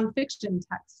nonfiction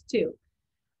texts too.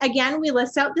 Again, we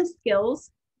list out the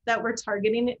skills that we're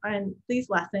targeting on these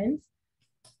lessons.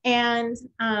 And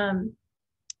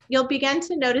you'll begin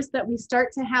to notice that we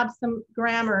start to have some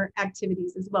grammar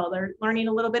activities as well. They're learning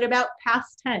a little bit about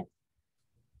past tense.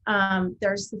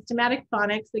 There's systematic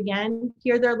phonics again.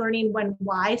 Here they're learning when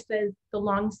Y says the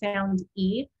long sound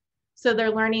E. So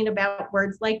they're learning about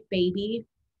words like baby,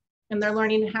 and they're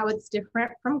learning how it's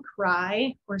different from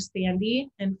cry or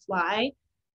sandy and fly.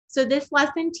 So this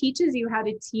lesson teaches you how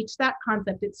to teach that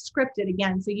concept. It's scripted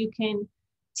again, so you can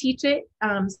teach it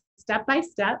step by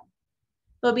step.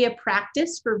 There'll be a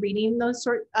practice for reading those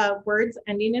sort of words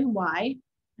ending in Y,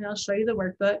 and I'll show you the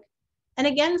workbook. And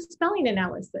again, spelling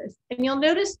analysis. And you'll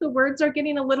notice the words are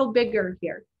getting a little bigger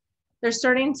here. They're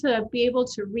starting to be able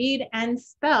to read and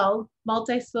spell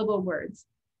multi-syllable words.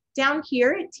 Down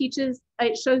here,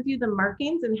 it shows you the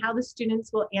markings and how the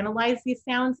students will analyze these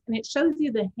sounds, and it shows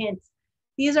you the hints.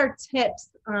 These are tips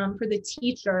for the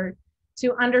teacher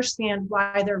to understand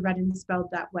why they're read and spelled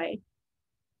that way.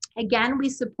 Again, we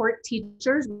support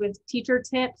teachers with teacher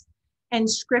tips and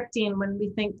scripting when we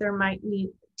think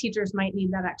teachers might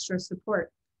need that extra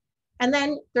support. And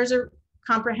then there's a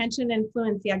comprehension and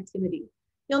fluency activity.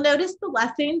 You'll notice the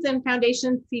lessons in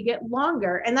Foundation C get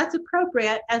longer, and that's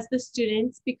appropriate as the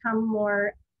students become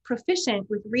more proficient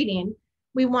with reading.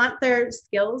 We want their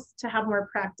skills to have more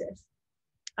practice,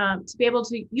 to be able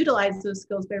to utilize those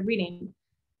skills by reading.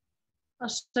 I'll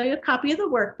show you a copy of the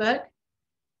workbook.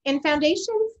 In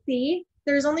Foundation C,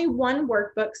 there's only one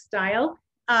workbook style.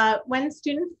 When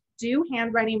students do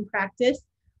handwriting practice,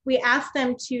 we ask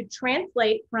them to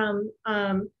translate from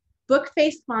book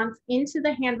face fonts into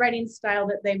the handwriting style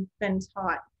that they've been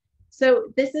taught.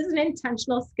 So this is an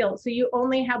intentional skill. So you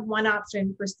only have one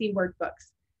option for C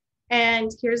workbooks. And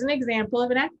here's an example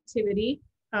of an activity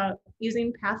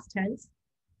using past tense.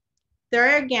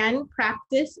 There again,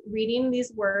 practice reading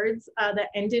these words that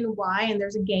end in Y, and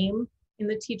there's a game in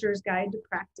the teacher's guide to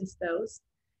practice those.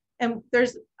 And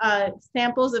there's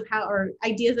samples of or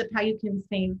ideas of how you can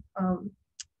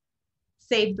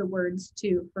save the words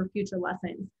too for future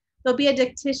lessons. There'll be a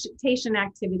dictation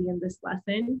activity in this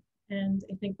lesson, and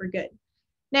I think we're good.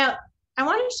 Now, I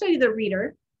want to show you the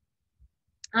reader.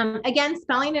 Again,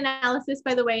 spelling analysis,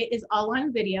 by the way, is all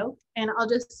on video, and I'll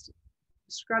just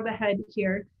scrub ahead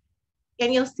here.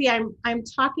 And you'll see I'm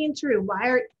talking through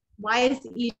why is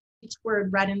each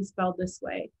word read and spelled this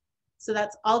way. So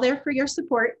that's all there for your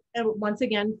support, and once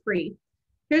again, free.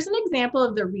 Here's an example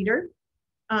of the reader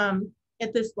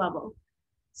at this level.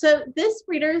 So this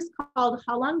reader is called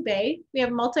Halong Bay. We have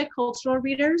multicultural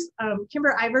readers.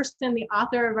 Kimber Iverson, the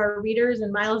author of our readers,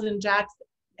 and Miles and Jax,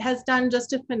 has done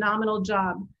just a phenomenal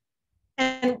job.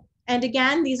 And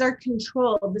again, these are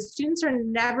controlled. The students are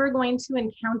never going to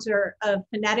encounter a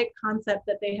phonetic concept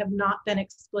that they have not been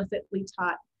explicitly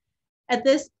taught. At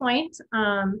this point,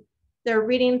 they're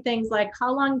reading things like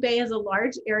Halong Bay is a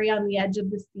large area on the edge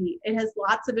of the sea. It has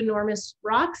lots of enormous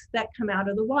rocks that come out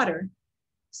of the water.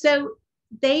 So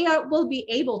they will be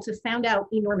able to sound out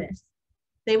enormous.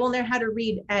 They will know how to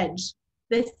read edge.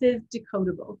 This is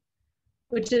decodable,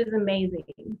 which is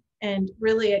amazing and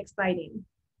really exciting.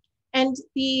 And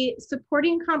the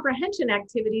supporting comprehension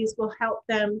activities will help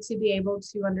them to be able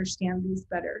to understand these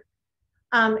better.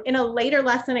 In a later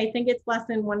lesson, I think it's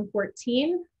lesson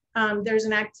 114, there's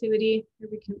an activity, here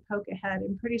we can poke ahead,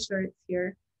 I'm pretty sure it's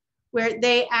here, where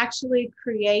they actually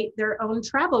create their own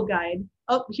travel guide.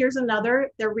 Oh, here's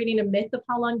another, they're reading A Myth of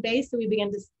Halong Bay, so we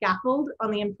begin to scaffold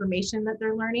on the information that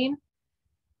they're learning.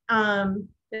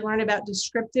 They learn about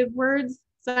descriptive words,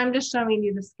 so I'm just showing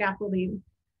you the scaffolding.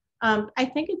 I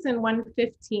think it's in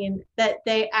 115 that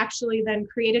they actually then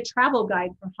create a travel guide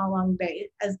for Halong Bay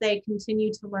as they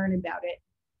continue to learn about it.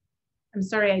 I'm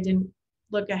sorry, I didn't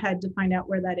look ahead to find out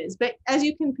where that is, but as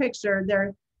you can picture,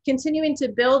 they're continuing to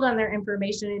build on their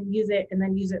information and use it, and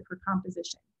then use it for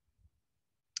composition.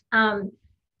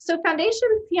 So Foundation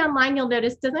C Online, you'll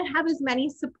notice, doesn't have as many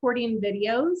supporting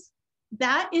videos.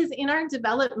 That is in our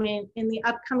development in the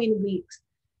upcoming weeks.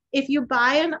 If you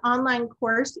buy an online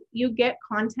course, you get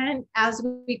content as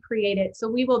we create it. So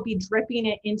we will be dripping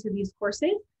it into these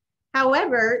courses.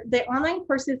 However, the online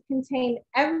courses contain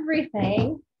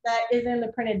everything that is in the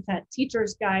printed set: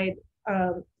 teacher's guide,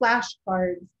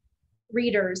 flashcards,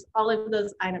 readers, all of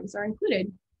those items are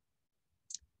included.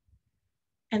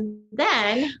 And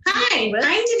then, hi,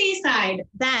 I'm Denise Hyde.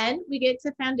 Then we get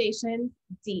to Foundation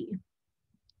D.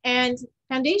 And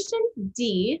Foundation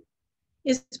D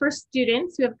is for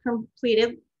students who have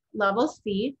completed level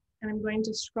C. And I'm going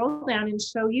to scroll down and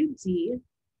show you D.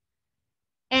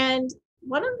 And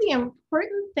one of the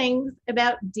important things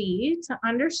about D to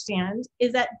understand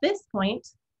is at this point,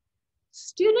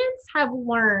 students have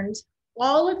learned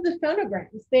all of the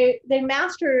phonograms.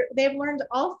 They've learned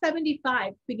all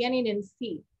 75 beginning in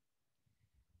C.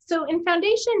 So in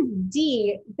Foundation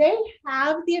D, they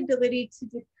have the ability to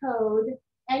decode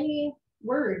any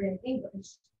word in English.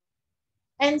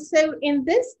 And so in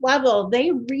this level,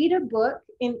 they read a book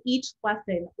in each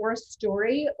lesson, or a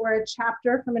story, or a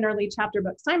chapter from an early chapter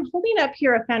book. So I'm holding up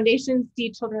here a Foundation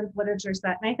D children's literature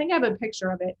set, and I think I have a picture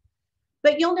of it.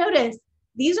 But you'll notice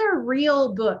these are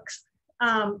real books,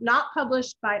 not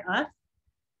published by us.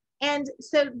 And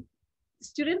so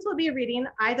students will be reading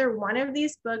either one of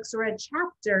these books or a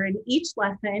chapter in each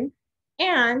lesson.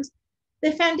 And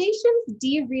the Foundation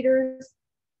D readers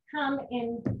come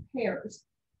in pairs.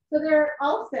 So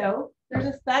there's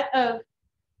a set of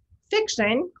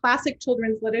fiction, classic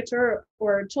children's literature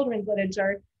or children's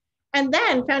literature. And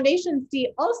then Foundation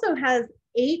D also has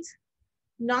 8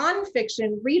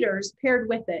 nonfiction readers paired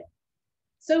with it.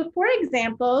 So for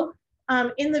example,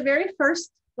 in the very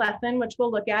first lesson, which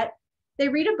we'll look at, they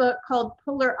read a book called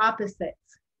Polar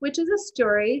Opposites, which is a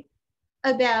story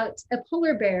about a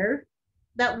polar bear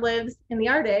that lives in the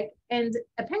Arctic and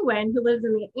a penguin who lives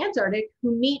in the Antarctic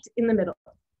who meet in the middle.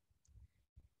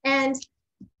 And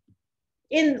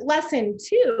in lesson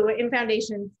 2 in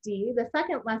Foundation D, the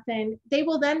second lesson, they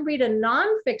will then read a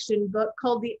nonfiction book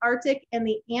called The Arctic and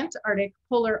the Antarctic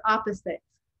Polar Opposites.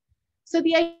 So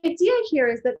the idea here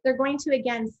is that they're going to,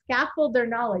 again, scaffold their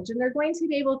knowledge, and they're going to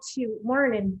be able to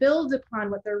learn and build upon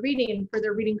what they're reading for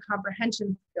their reading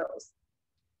comprehension skills.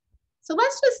 So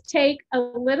let's just take a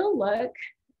little look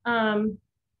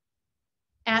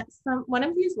at one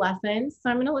of these lessons. So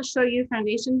I'm going to show you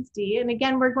Foundation D. And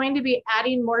again, we're going to be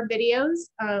adding more videos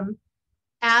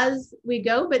as we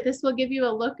go, but this will give you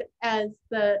a look at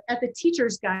the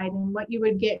teacher's guide and what you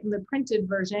would get in the printed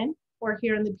version or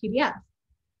here in the PDF.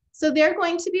 So they're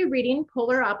going to be reading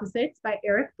Polar Opposites by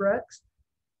Eric Brooks.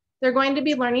 They're going to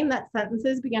be learning that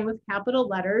sentences begin with capital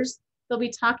letters. They'll be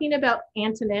talking about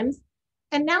antonyms.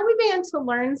 And now we begin to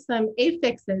learn some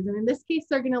affixes. And in this case,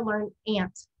 they're going to learn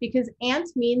ant, because ant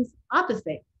means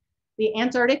opposite. The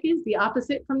Antarctic is the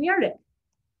opposite from the Arctic.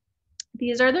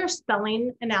 These are their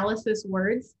spelling analysis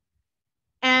words.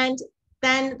 And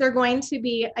then they're going to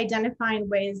be identifying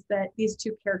ways that these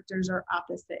two characters are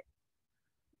opposite.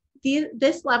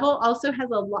 This level also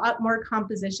has a lot more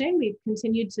composition. We've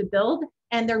continued to build,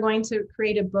 and they're going to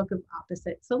create a book of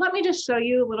opposites. So let me just show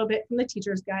you a little bit from the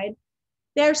teacher's guide.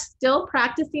 They're still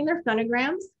practicing their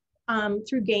phonograms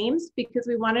through games because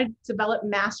we want to develop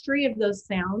mastery of those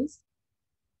sounds.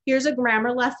 Here's a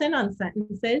grammar lesson on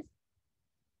sentences.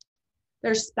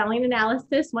 There's spelling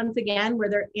analysis, once again, where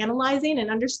they're analyzing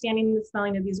and understanding the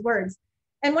spelling of these words.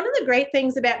 And one of the great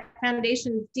things about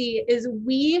Foundation D is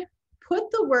we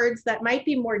put the words that might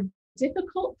be more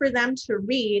difficult for them to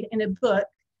read in a book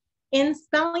in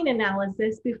spelling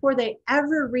analysis before they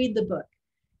ever read the book.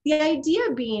 The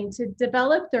idea being to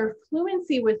develop their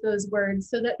fluency with those words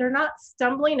so that they're not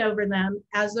stumbling over them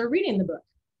as they're reading the book.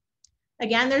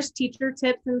 Again, there's teacher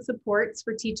tips and supports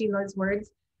for teaching those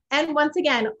words. And once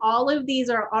again, all of these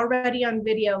are already on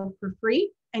video for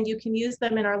free, and you can use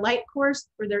them in our light course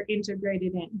or they're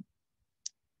integrated in.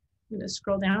 I'm going to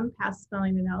scroll down past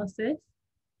spelling analysis.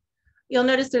 You'll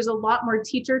notice there's a lot more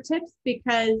teacher tips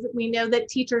because we know that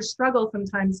teachers struggle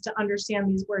sometimes to understand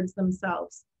these words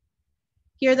themselves.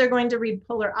 Here they're going to read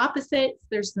polar opposites.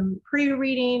 There's some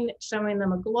pre-reading, showing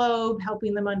them a globe,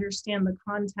 helping them understand the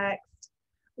context.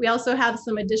 We also have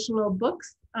some additional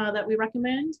books that we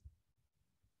recommend.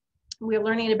 We're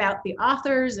learning about the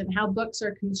authors and how books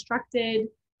are constructed.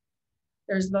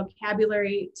 There's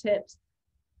vocabulary tips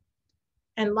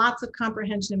and lots of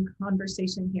comprehension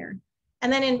conversation here.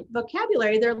 And then in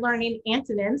vocabulary, they're learning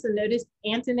antonyms, and notice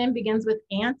antonym begins with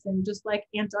ant, and just like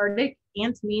Antarctic,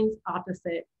 ant means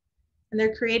opposite. And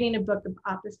they're creating a book of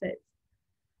opposites.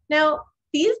 Now,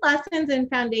 these lessons in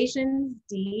Foundations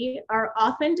D are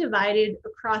often divided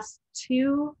across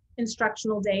 2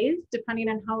 instructional days, depending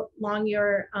on how long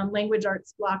your language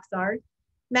arts blocks are.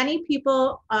 Many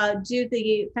people do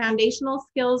the foundational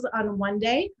skills on one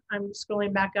day. I'm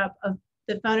scrolling back up of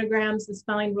the phonograms, the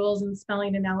spelling rules, and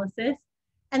spelling analysis.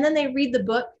 And then they read the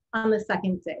book on the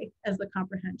second day as the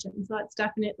comprehension. So that's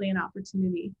definitely an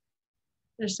opportunity.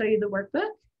 I'll show you the workbook.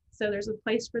 So there's a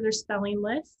place for their spelling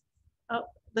list. Oh,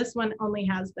 this one only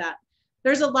has that.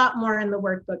 There's a lot more in the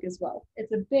workbook as well.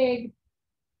 It's a big,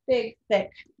 thick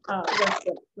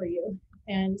workbook for you.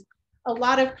 And a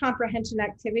lot of comprehension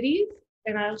activities.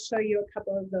 And I'll show you a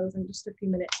couple of those in just a few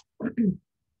minutes.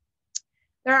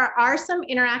 There are some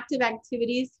interactive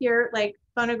activities here, like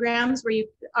phonograms, where you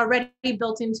already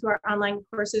built into our online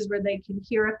courses where they can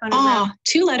hear a phonogram. Ah,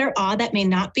 2-letter ah that may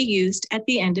not be used at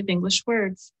the end of English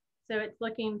words. So it's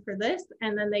looking for this,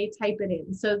 and then they type it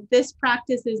in. So this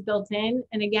practice is built in.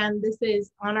 And again, this is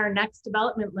on our next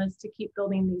development list to keep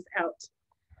building these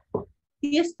out.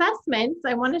 The assessments,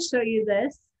 I want to show you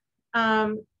this.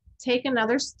 Take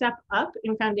another step up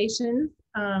in Foundations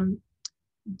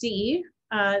D.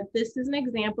 This is an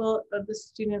example of the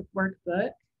student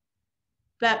workbook.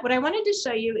 But what I wanted to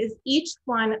show you is each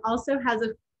one also has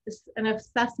an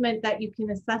assessment that you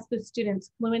can assess the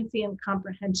student's fluency and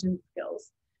comprehension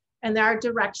skills. And there are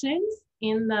directions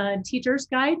in the teacher's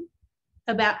guide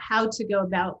about how to go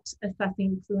about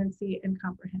assessing fluency and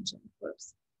comprehension.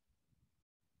 Whoops.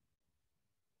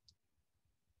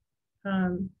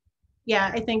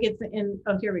 Yeah, I think it's in,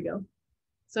 oh, here we go.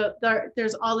 So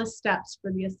there's all the steps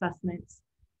for the assessments.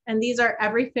 And these are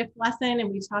every 5th lesson,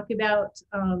 and we talk about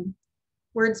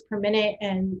words per minute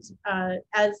and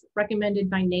as recommended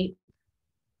by Nate.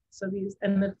 So these,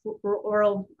 and the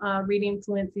oral reading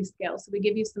fluency scale. So we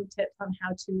give you some tips on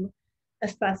how to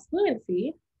assess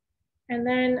fluency. And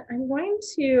then I'm going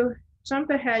to jump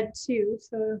ahead to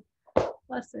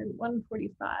lesson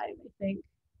 145, I think,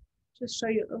 just show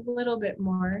you a little bit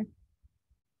more.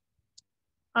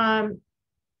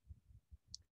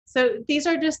 So these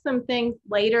are just some things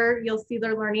later. You'll see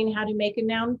they're learning how to make a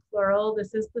noun plural.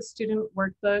 This is the student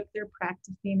workbook. They're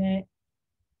practicing it,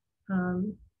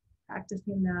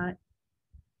 practicing that.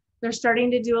 They're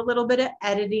starting to do a little bit of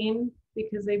editing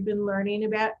because they've been learning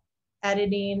about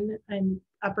editing and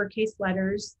uppercase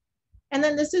letters. And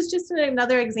then this is just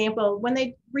another example. When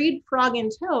they read Frog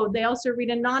and Toad, they also read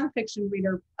a nonfiction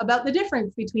reader about the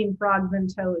difference between frogs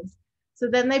and toads. So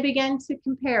then they begin to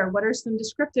compare, what are some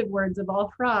descriptive words of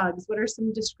all frogs? What are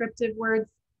some descriptive words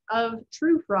of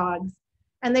true frogs?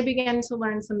 And they begin to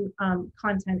learn some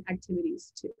content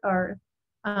activities too, or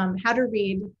how to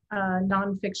read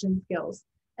nonfiction skills.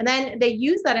 And then they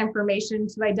use that information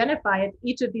to identify if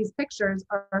each of these pictures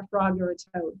are a frog or a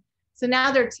toad. So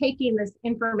now they're taking this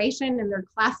information and they're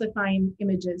classifying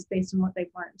images based on what they've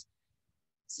learned.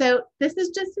 So this is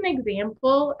just an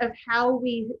example of how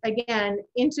we, again,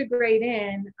 integrate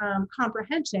in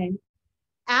comprehension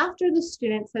after the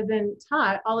students have been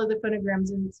taught all of the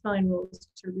phonograms and spelling rules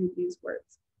to read these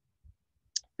words.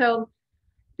 So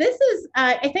this is,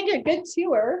 I think, a good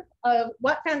tour of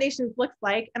what Foundations looks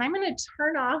like. And I'm going to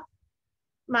turn off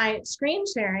my screen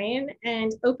sharing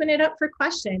and open it up for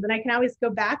questions. And I can always go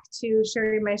back to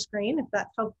sharing my screen if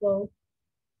that's helpful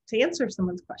to answer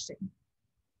someone's question.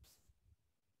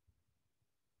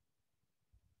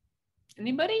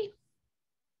 Anybody?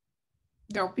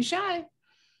 Don't be shy.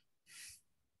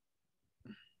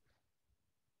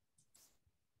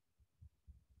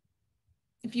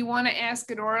 If you want to ask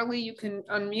it orally, you can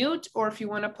unmute, or if you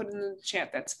want to put it in the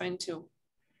chat, that's fine too.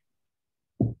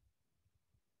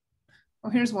 Oh,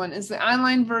 here's one. Is the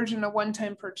online version a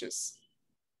one-time purchase?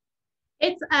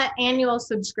 It's an annual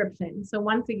subscription, so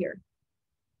once a year.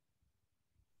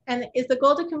 And is the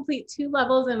goal to complete 2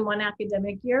 levels in 1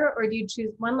 academic year, or do you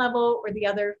choose one level or the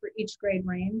other for each grade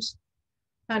range?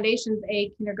 Foundations A,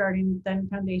 kindergarten, then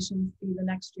Foundations B the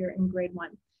next year in grade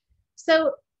 1.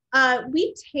 So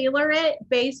we tailor it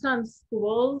based on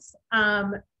schools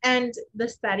and the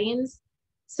settings.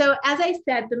 So as I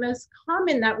said, the most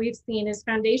common that we've seen is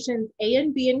Foundations A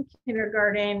and B in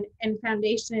kindergarten and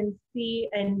Foundations C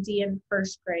and D in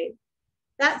 1st grade.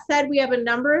 That said, we have a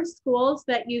number of schools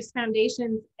that use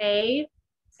Foundations A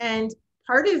and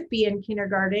part of B in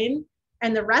kindergarten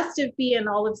and the rest of B and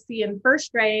all of C in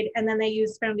 1st grade, and then they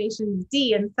use Foundations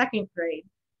D in 2nd grade.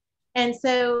 And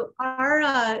so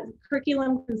our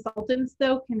curriculum consultants,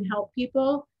 though, can help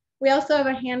people. We also have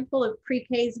a handful of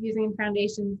pre-Ks using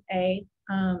Foundations A.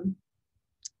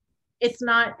 It's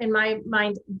not, in my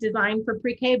mind, designed for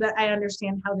pre-K, but I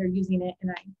understand how they're using it,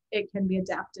 and it can be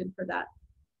adapted for that.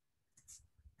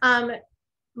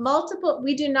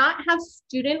 We do not have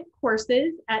student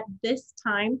courses at this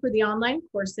time for the online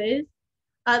courses.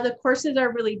 The courses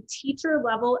are really teacher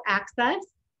level access.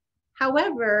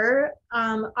 However,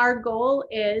 our goal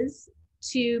is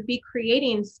to be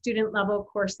creating student level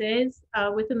courses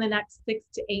within the next 6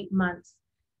 to 8 months.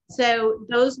 So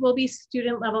those will be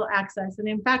student level access. And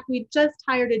in fact, we just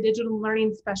hired a digital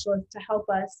learning specialist to help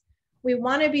us. We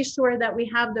want to be sure that we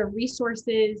have the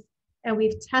resources and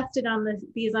we've tested on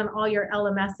these on all your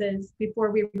LMSs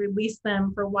before we release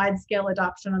them for wide scale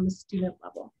adoption on the student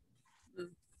level.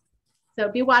 So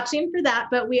be watching for that,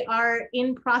 but we are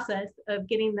in process of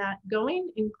getting that going,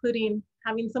 including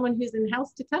having someone who's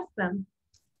in-house to test them.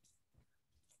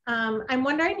 I'm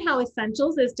wondering how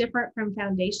Essentials is different from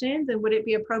Foundations, and would it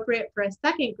be appropriate for a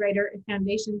 2nd grader if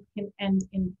Foundations can end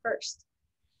in 1st?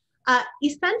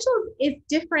 Essentials is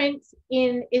different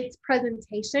in its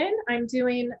presentation. I'm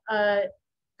doing a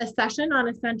session on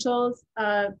Essentials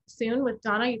soon with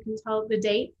Donna. You can tell the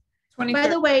date. 23rd. By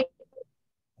the way,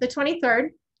 the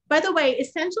 23rd. By the way,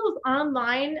 Essentials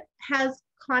Online has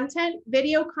content,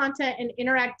 video content, and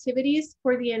interactivities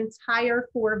for the entire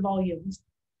 4 volumes.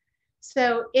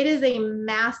 So it is a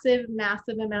massive,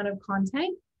 massive amount of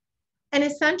content. And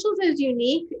Essentials is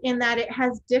unique in that it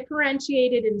has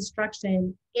differentiated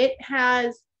instruction. It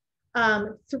has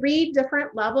 3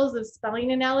 different levels of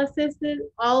spelling analysis,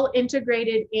 all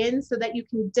integrated in so that you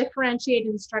can differentiate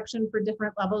instruction for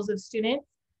different levels of students.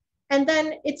 And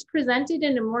then it's presented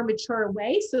in a more mature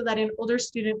way so that an older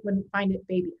student wouldn't find it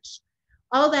babyish.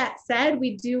 All that said,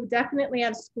 we do definitely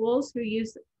have schools who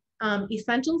use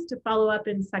Essentials to follow up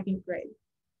in 2nd grade.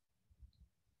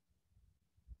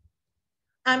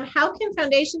 How can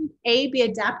Foundations A be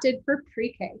adapted for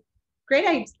pre-K?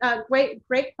 Great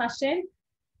question.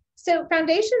 So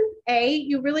Foundations A,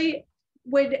 you really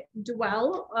would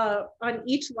dwell on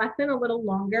each lesson a little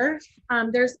longer.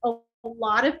 There's a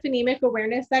lot of phonemic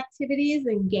awareness activities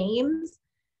and games.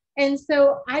 And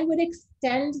so I would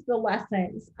extend the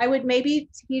lessons. I would maybe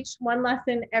teach 1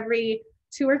 lesson every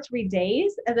 2 or 3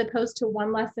 days as opposed to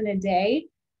 1 lesson a day,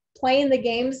 playing the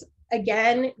games.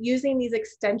 Again, using these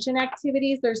extension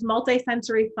activities, there's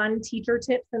multisensory fun teacher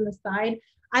tips in the side.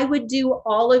 I would do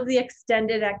all of the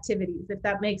extended activities, if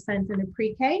that makes sense, in a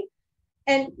pre-K.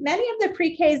 And many of the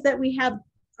pre-Ks that we have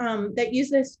that use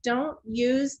this don't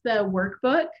use the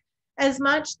workbook as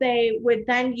much. They would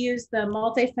then use the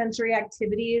multisensory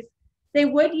activities. They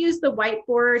would use the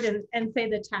whiteboard and say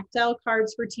the tactile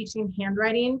cards for teaching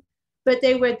handwriting, but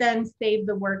they would then save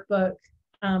the workbook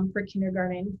for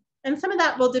kindergarten. And some of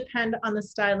that will depend on the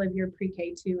style of your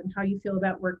pre-K too and how you feel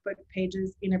about workbook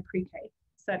pages in a pre-K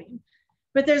setting.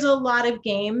 But there's a lot of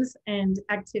games and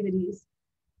activities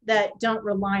that don't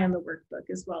rely on the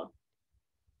workbook as well.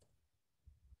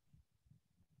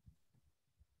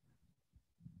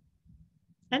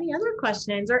 Any other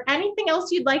questions or anything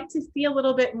else you'd like to see a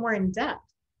little bit more in depth?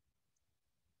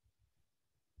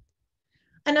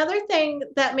 Another thing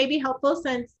that may be helpful,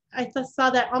 since I saw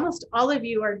that almost all of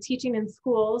you are teaching in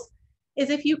schools, is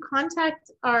if you contact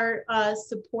our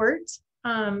support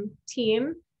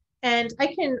team, and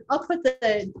I'll put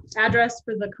the address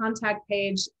for the contact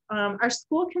page. Our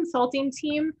school consulting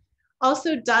team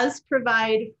also does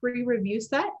provide free review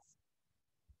sets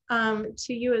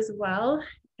to you as well.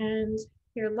 And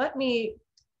here, let me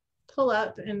pull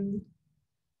up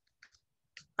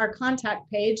our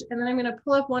contact page, and then I'm going to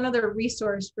pull up one other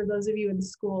resource for those of you in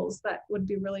schools that would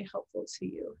be really helpful to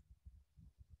you.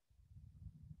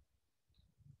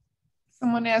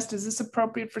 Someone asked, is this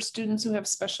appropriate for students who have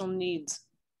special needs?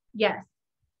 Yes.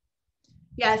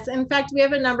 Yes, in fact, we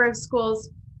have a number of schools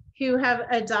who have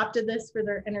adopted this for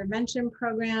their intervention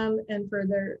program and for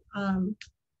their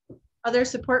other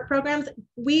support programs.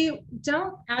 We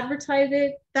don't advertise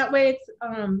it that way.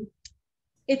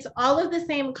 It's all of the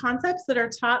same concepts that are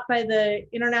taught by the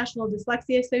International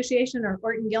Dyslexia Association or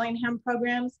Orton Gillingham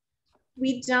programs.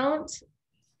 We don't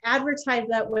advertise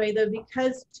that way though,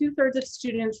 because 2/3 of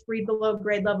students read below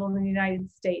grade level in the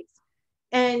United States.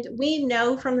 And we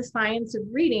know from the science of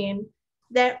reading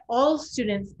that all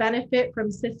students benefit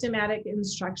from systematic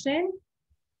instruction.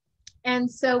 And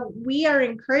so we are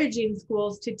encouraging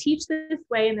schools to teach this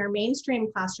way in their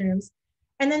mainstream classrooms.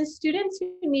 And then students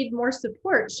who need more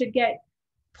support should get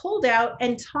pulled out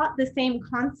and taught the same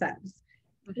concepts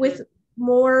with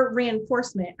more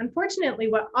reinforcement. Unfortunately,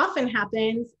 what often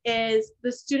happens is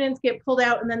the students get pulled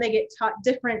out and then they get taught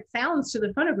different sounds to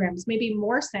the phonograms, maybe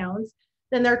more sounds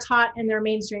than they're taught in their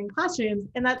mainstream classrooms.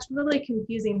 And that's really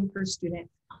confusing for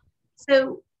students.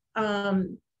 So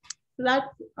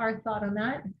that's our thought on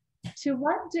that. To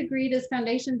what degree does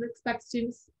Foundations expect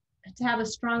students to have a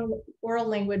strong oral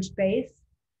language base?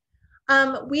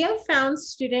 We have found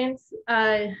students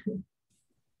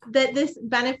that this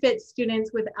benefits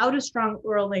students without a strong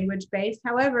oral language base.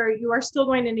 However, you are still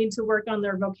going to need to work on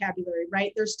their vocabulary,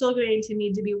 right? They're still going to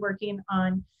need to be working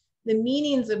on the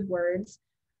meanings of words.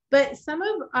 But some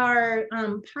of our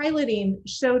piloting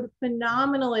showed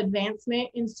phenomenal advancement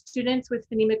in students with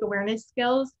phonemic awareness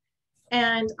skills.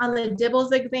 And on the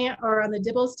DIBELS exam or on the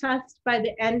DIBELS test, by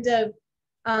the end of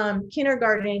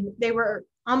kindergarten, they were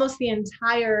almost the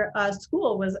entire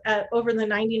school was at over the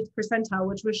 90th percentile,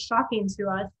 which was shocking to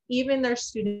us, even their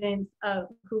students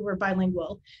who were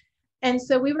bilingual. And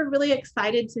so we were really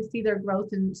excited to see their growth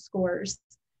in scores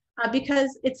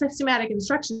because it's systematic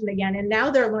instruction again. And now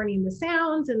they're learning the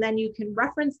sounds, and then you can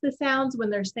reference the sounds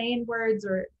when they're saying words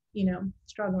or,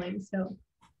 struggling. So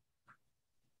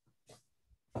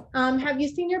have you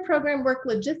seen your program work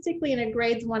logistically in a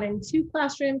grades 1 and 2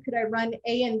 classroom? Could I run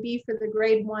A and B for the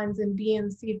grade 1s and B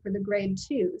and C for the grade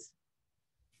 2s?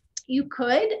 You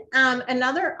could.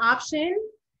 Another option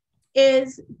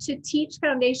is to teach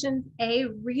Foundations A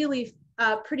really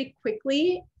pretty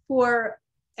quickly for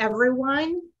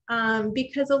everyone,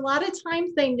 because a lot of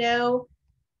times they know,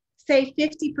 say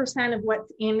 50% of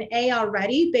what's in A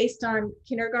already based on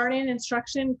kindergarten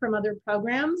instruction from other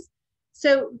programs.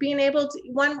 So being able to,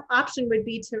 one option would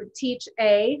be to teach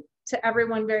A to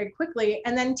everyone very quickly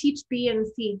and then teach B and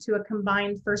C to a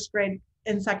combined first grade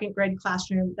and second grade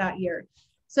classroom that year.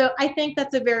 So I think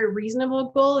that's a very reasonable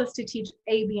goal, is to teach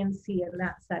A, B, and C in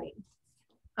that setting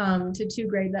to 2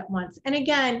 grades at once. And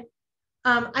again,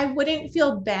 I wouldn't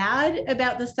feel bad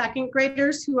about the second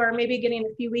graders who are maybe getting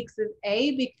a few weeks of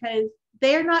A, because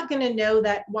they're not going to know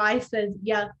that Y says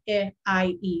yeah,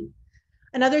 I, E.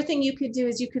 Another thing you could do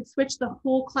is you could switch the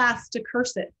whole class to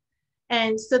cursive,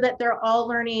 and so that they're all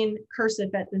learning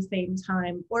cursive at the same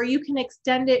time, or you can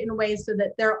extend it in ways so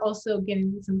that they're also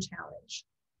getting some challenge.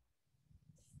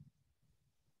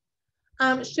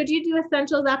 Should you do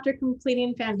essentials after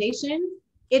completing Foundations?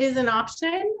 It is an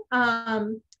option,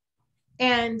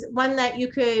 and one that you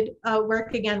could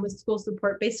work again with school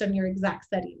support based on your exact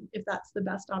setting, if that's the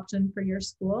best option for your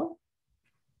school.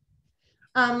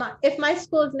 If my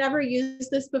school has never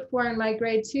used this before and my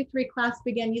grade 2-3 class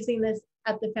began using this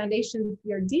at the Foundations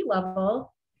year D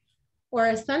level or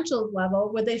Essentials level,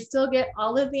 would they still get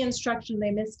all of the instruction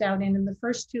they missed out in the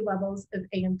first 2 levels of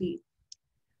A and B?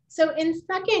 So in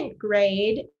second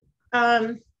grade,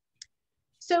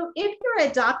 so if you're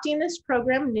adopting this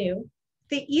program new,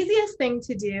 the easiest thing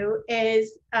to do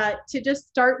is to just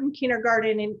start in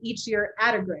kindergarten and each year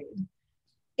add a grade.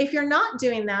 If you're not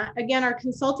doing that, again, our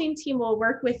consulting team will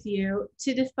work with you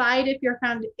to decide if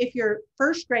your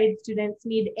first grade students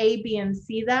need A, B, and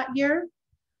C that year,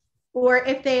 or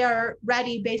if they are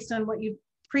ready based on what you've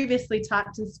previously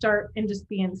taught to start in just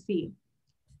B and C.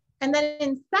 And then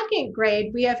in second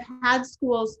grade, we have had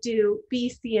schools do B,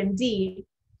 C, and D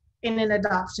in an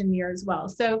adoption year as well.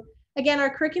 So again,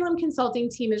 our curriculum consulting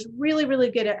team is really,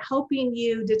 really good at helping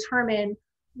you determine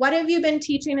what have you been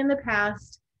teaching in the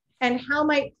past, and how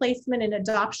might placement and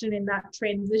adoption in that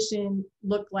transition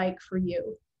look like for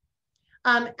you?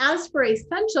 As for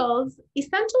Essentials,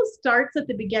 Essentials starts at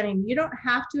the beginning. You don't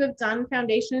have to have done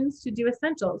Foundations to do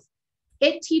Essentials.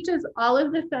 It teaches all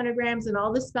of the phonograms and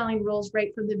all the spelling rules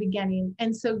right from the beginning.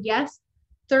 And so yes,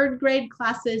 third grade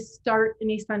classes start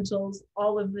in Essentials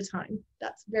all of the time.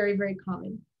 That's very, very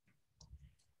common.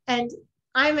 And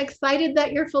I'm excited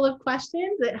that you're full of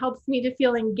questions. It helps me to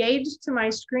feel engaged to my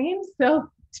screen. So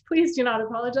please do not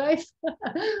apologize.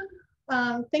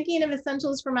 Thinking of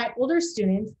Essentials for my older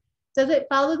students, does it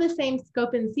follow the same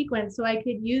scope and sequence so I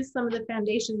could use some of the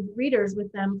Foundations readers with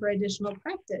them for additional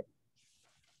practice?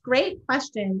 Great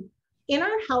question. in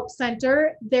our help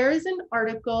center, there is an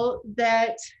article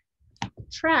that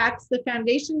tracks the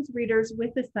Foundation's readers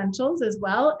with Essentials as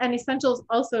well. And Essentials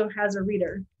also has a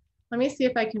reader. Let me see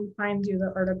if I can find you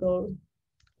the article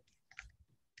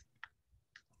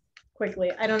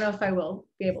quickly. I don't know if I will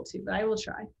be able to, but I will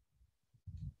try.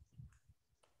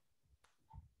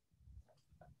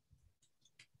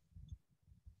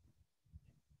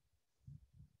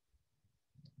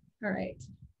 All right.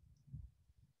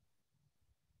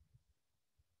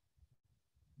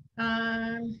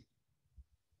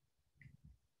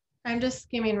 I'm just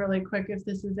skimming really quick if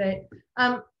this is it.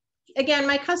 Again,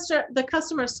 the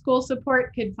customer school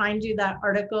support could find you that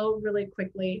article really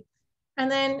quickly.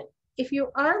 And then if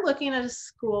you are looking at a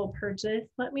school purchase,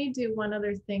 let me do one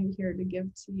other thing here to give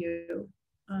to you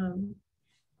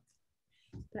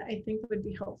that I think would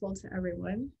be helpful to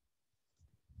everyone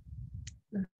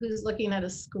who's looking at a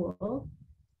school.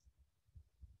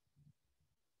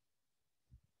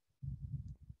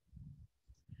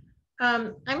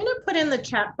 I'm going to put in the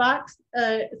chat box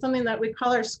something that we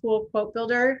call our school quote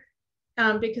builder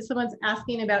because someone's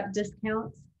asking about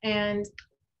discounts. And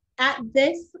at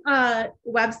this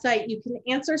website, you can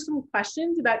answer some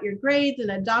questions about your grades and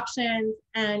adoptions,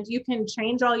 and you can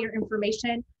change all your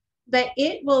information, but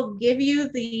it will give you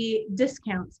the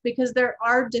discounts because there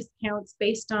are discounts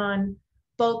based on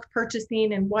bulk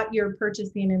purchasing and what you're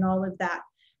purchasing and all of that.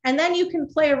 And then you can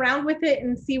play around with it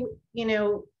and see, you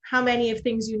know, how many of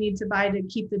things you need to buy to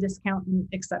keep the discount, and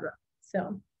et cetera.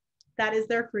 So that is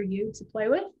there for you to play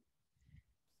with.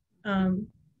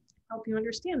 Help you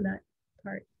understand that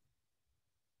part.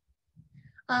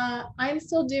 I'm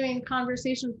still doing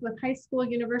conversations with high school,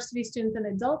 university students, and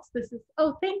adults. This is,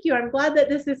 oh, thank you. I'm glad that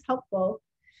this is helpful.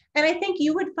 And I think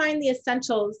you would find the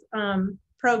Essentials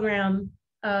program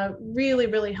really,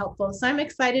 really helpful. So I'm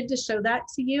excited to show that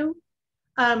to you.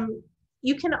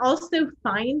 You can also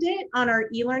find it on our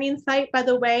e-learning site. By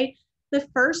the way, the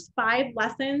first 5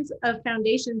 lessons of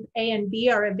Foundations A and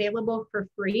B are available for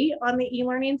free on the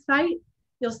e-learning site.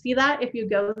 You'll see that if you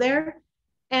go there.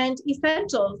 And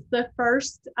Essentials, the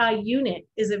first unit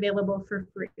is available for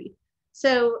free.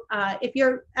 So if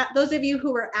you're, those of you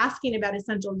who are asking about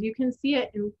Essentials, you can see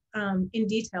it in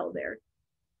detail there.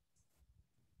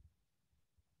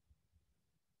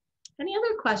 Any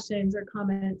other questions or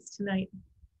comments tonight?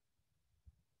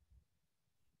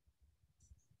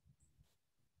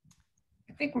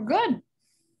 I think we're good.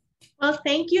 Well,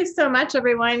 thank you so much,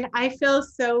 everyone. I feel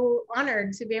so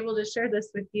honored to be able to share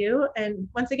this with you. And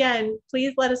once again,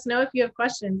 please let us know if you have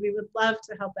questions. We would love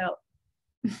to help out.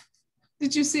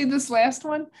 Did you see this last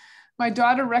one? My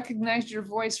daughter recognized your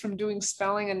voice from doing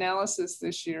spelling analysis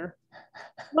this year.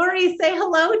 Lori, say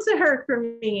hello to her for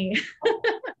me.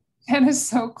 That is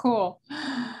so cool.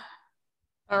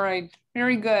 All right,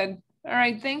 very good. All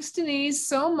right, thanks, Denise,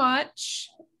 so much.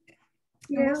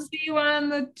 Yeah. We'll see you on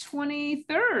the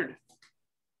 23rd.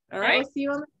 All right. We'll see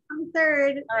you on the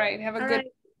 23rd. All right. Have a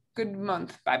good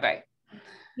month. Bye-bye.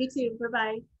 You too.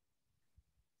 Bye-bye.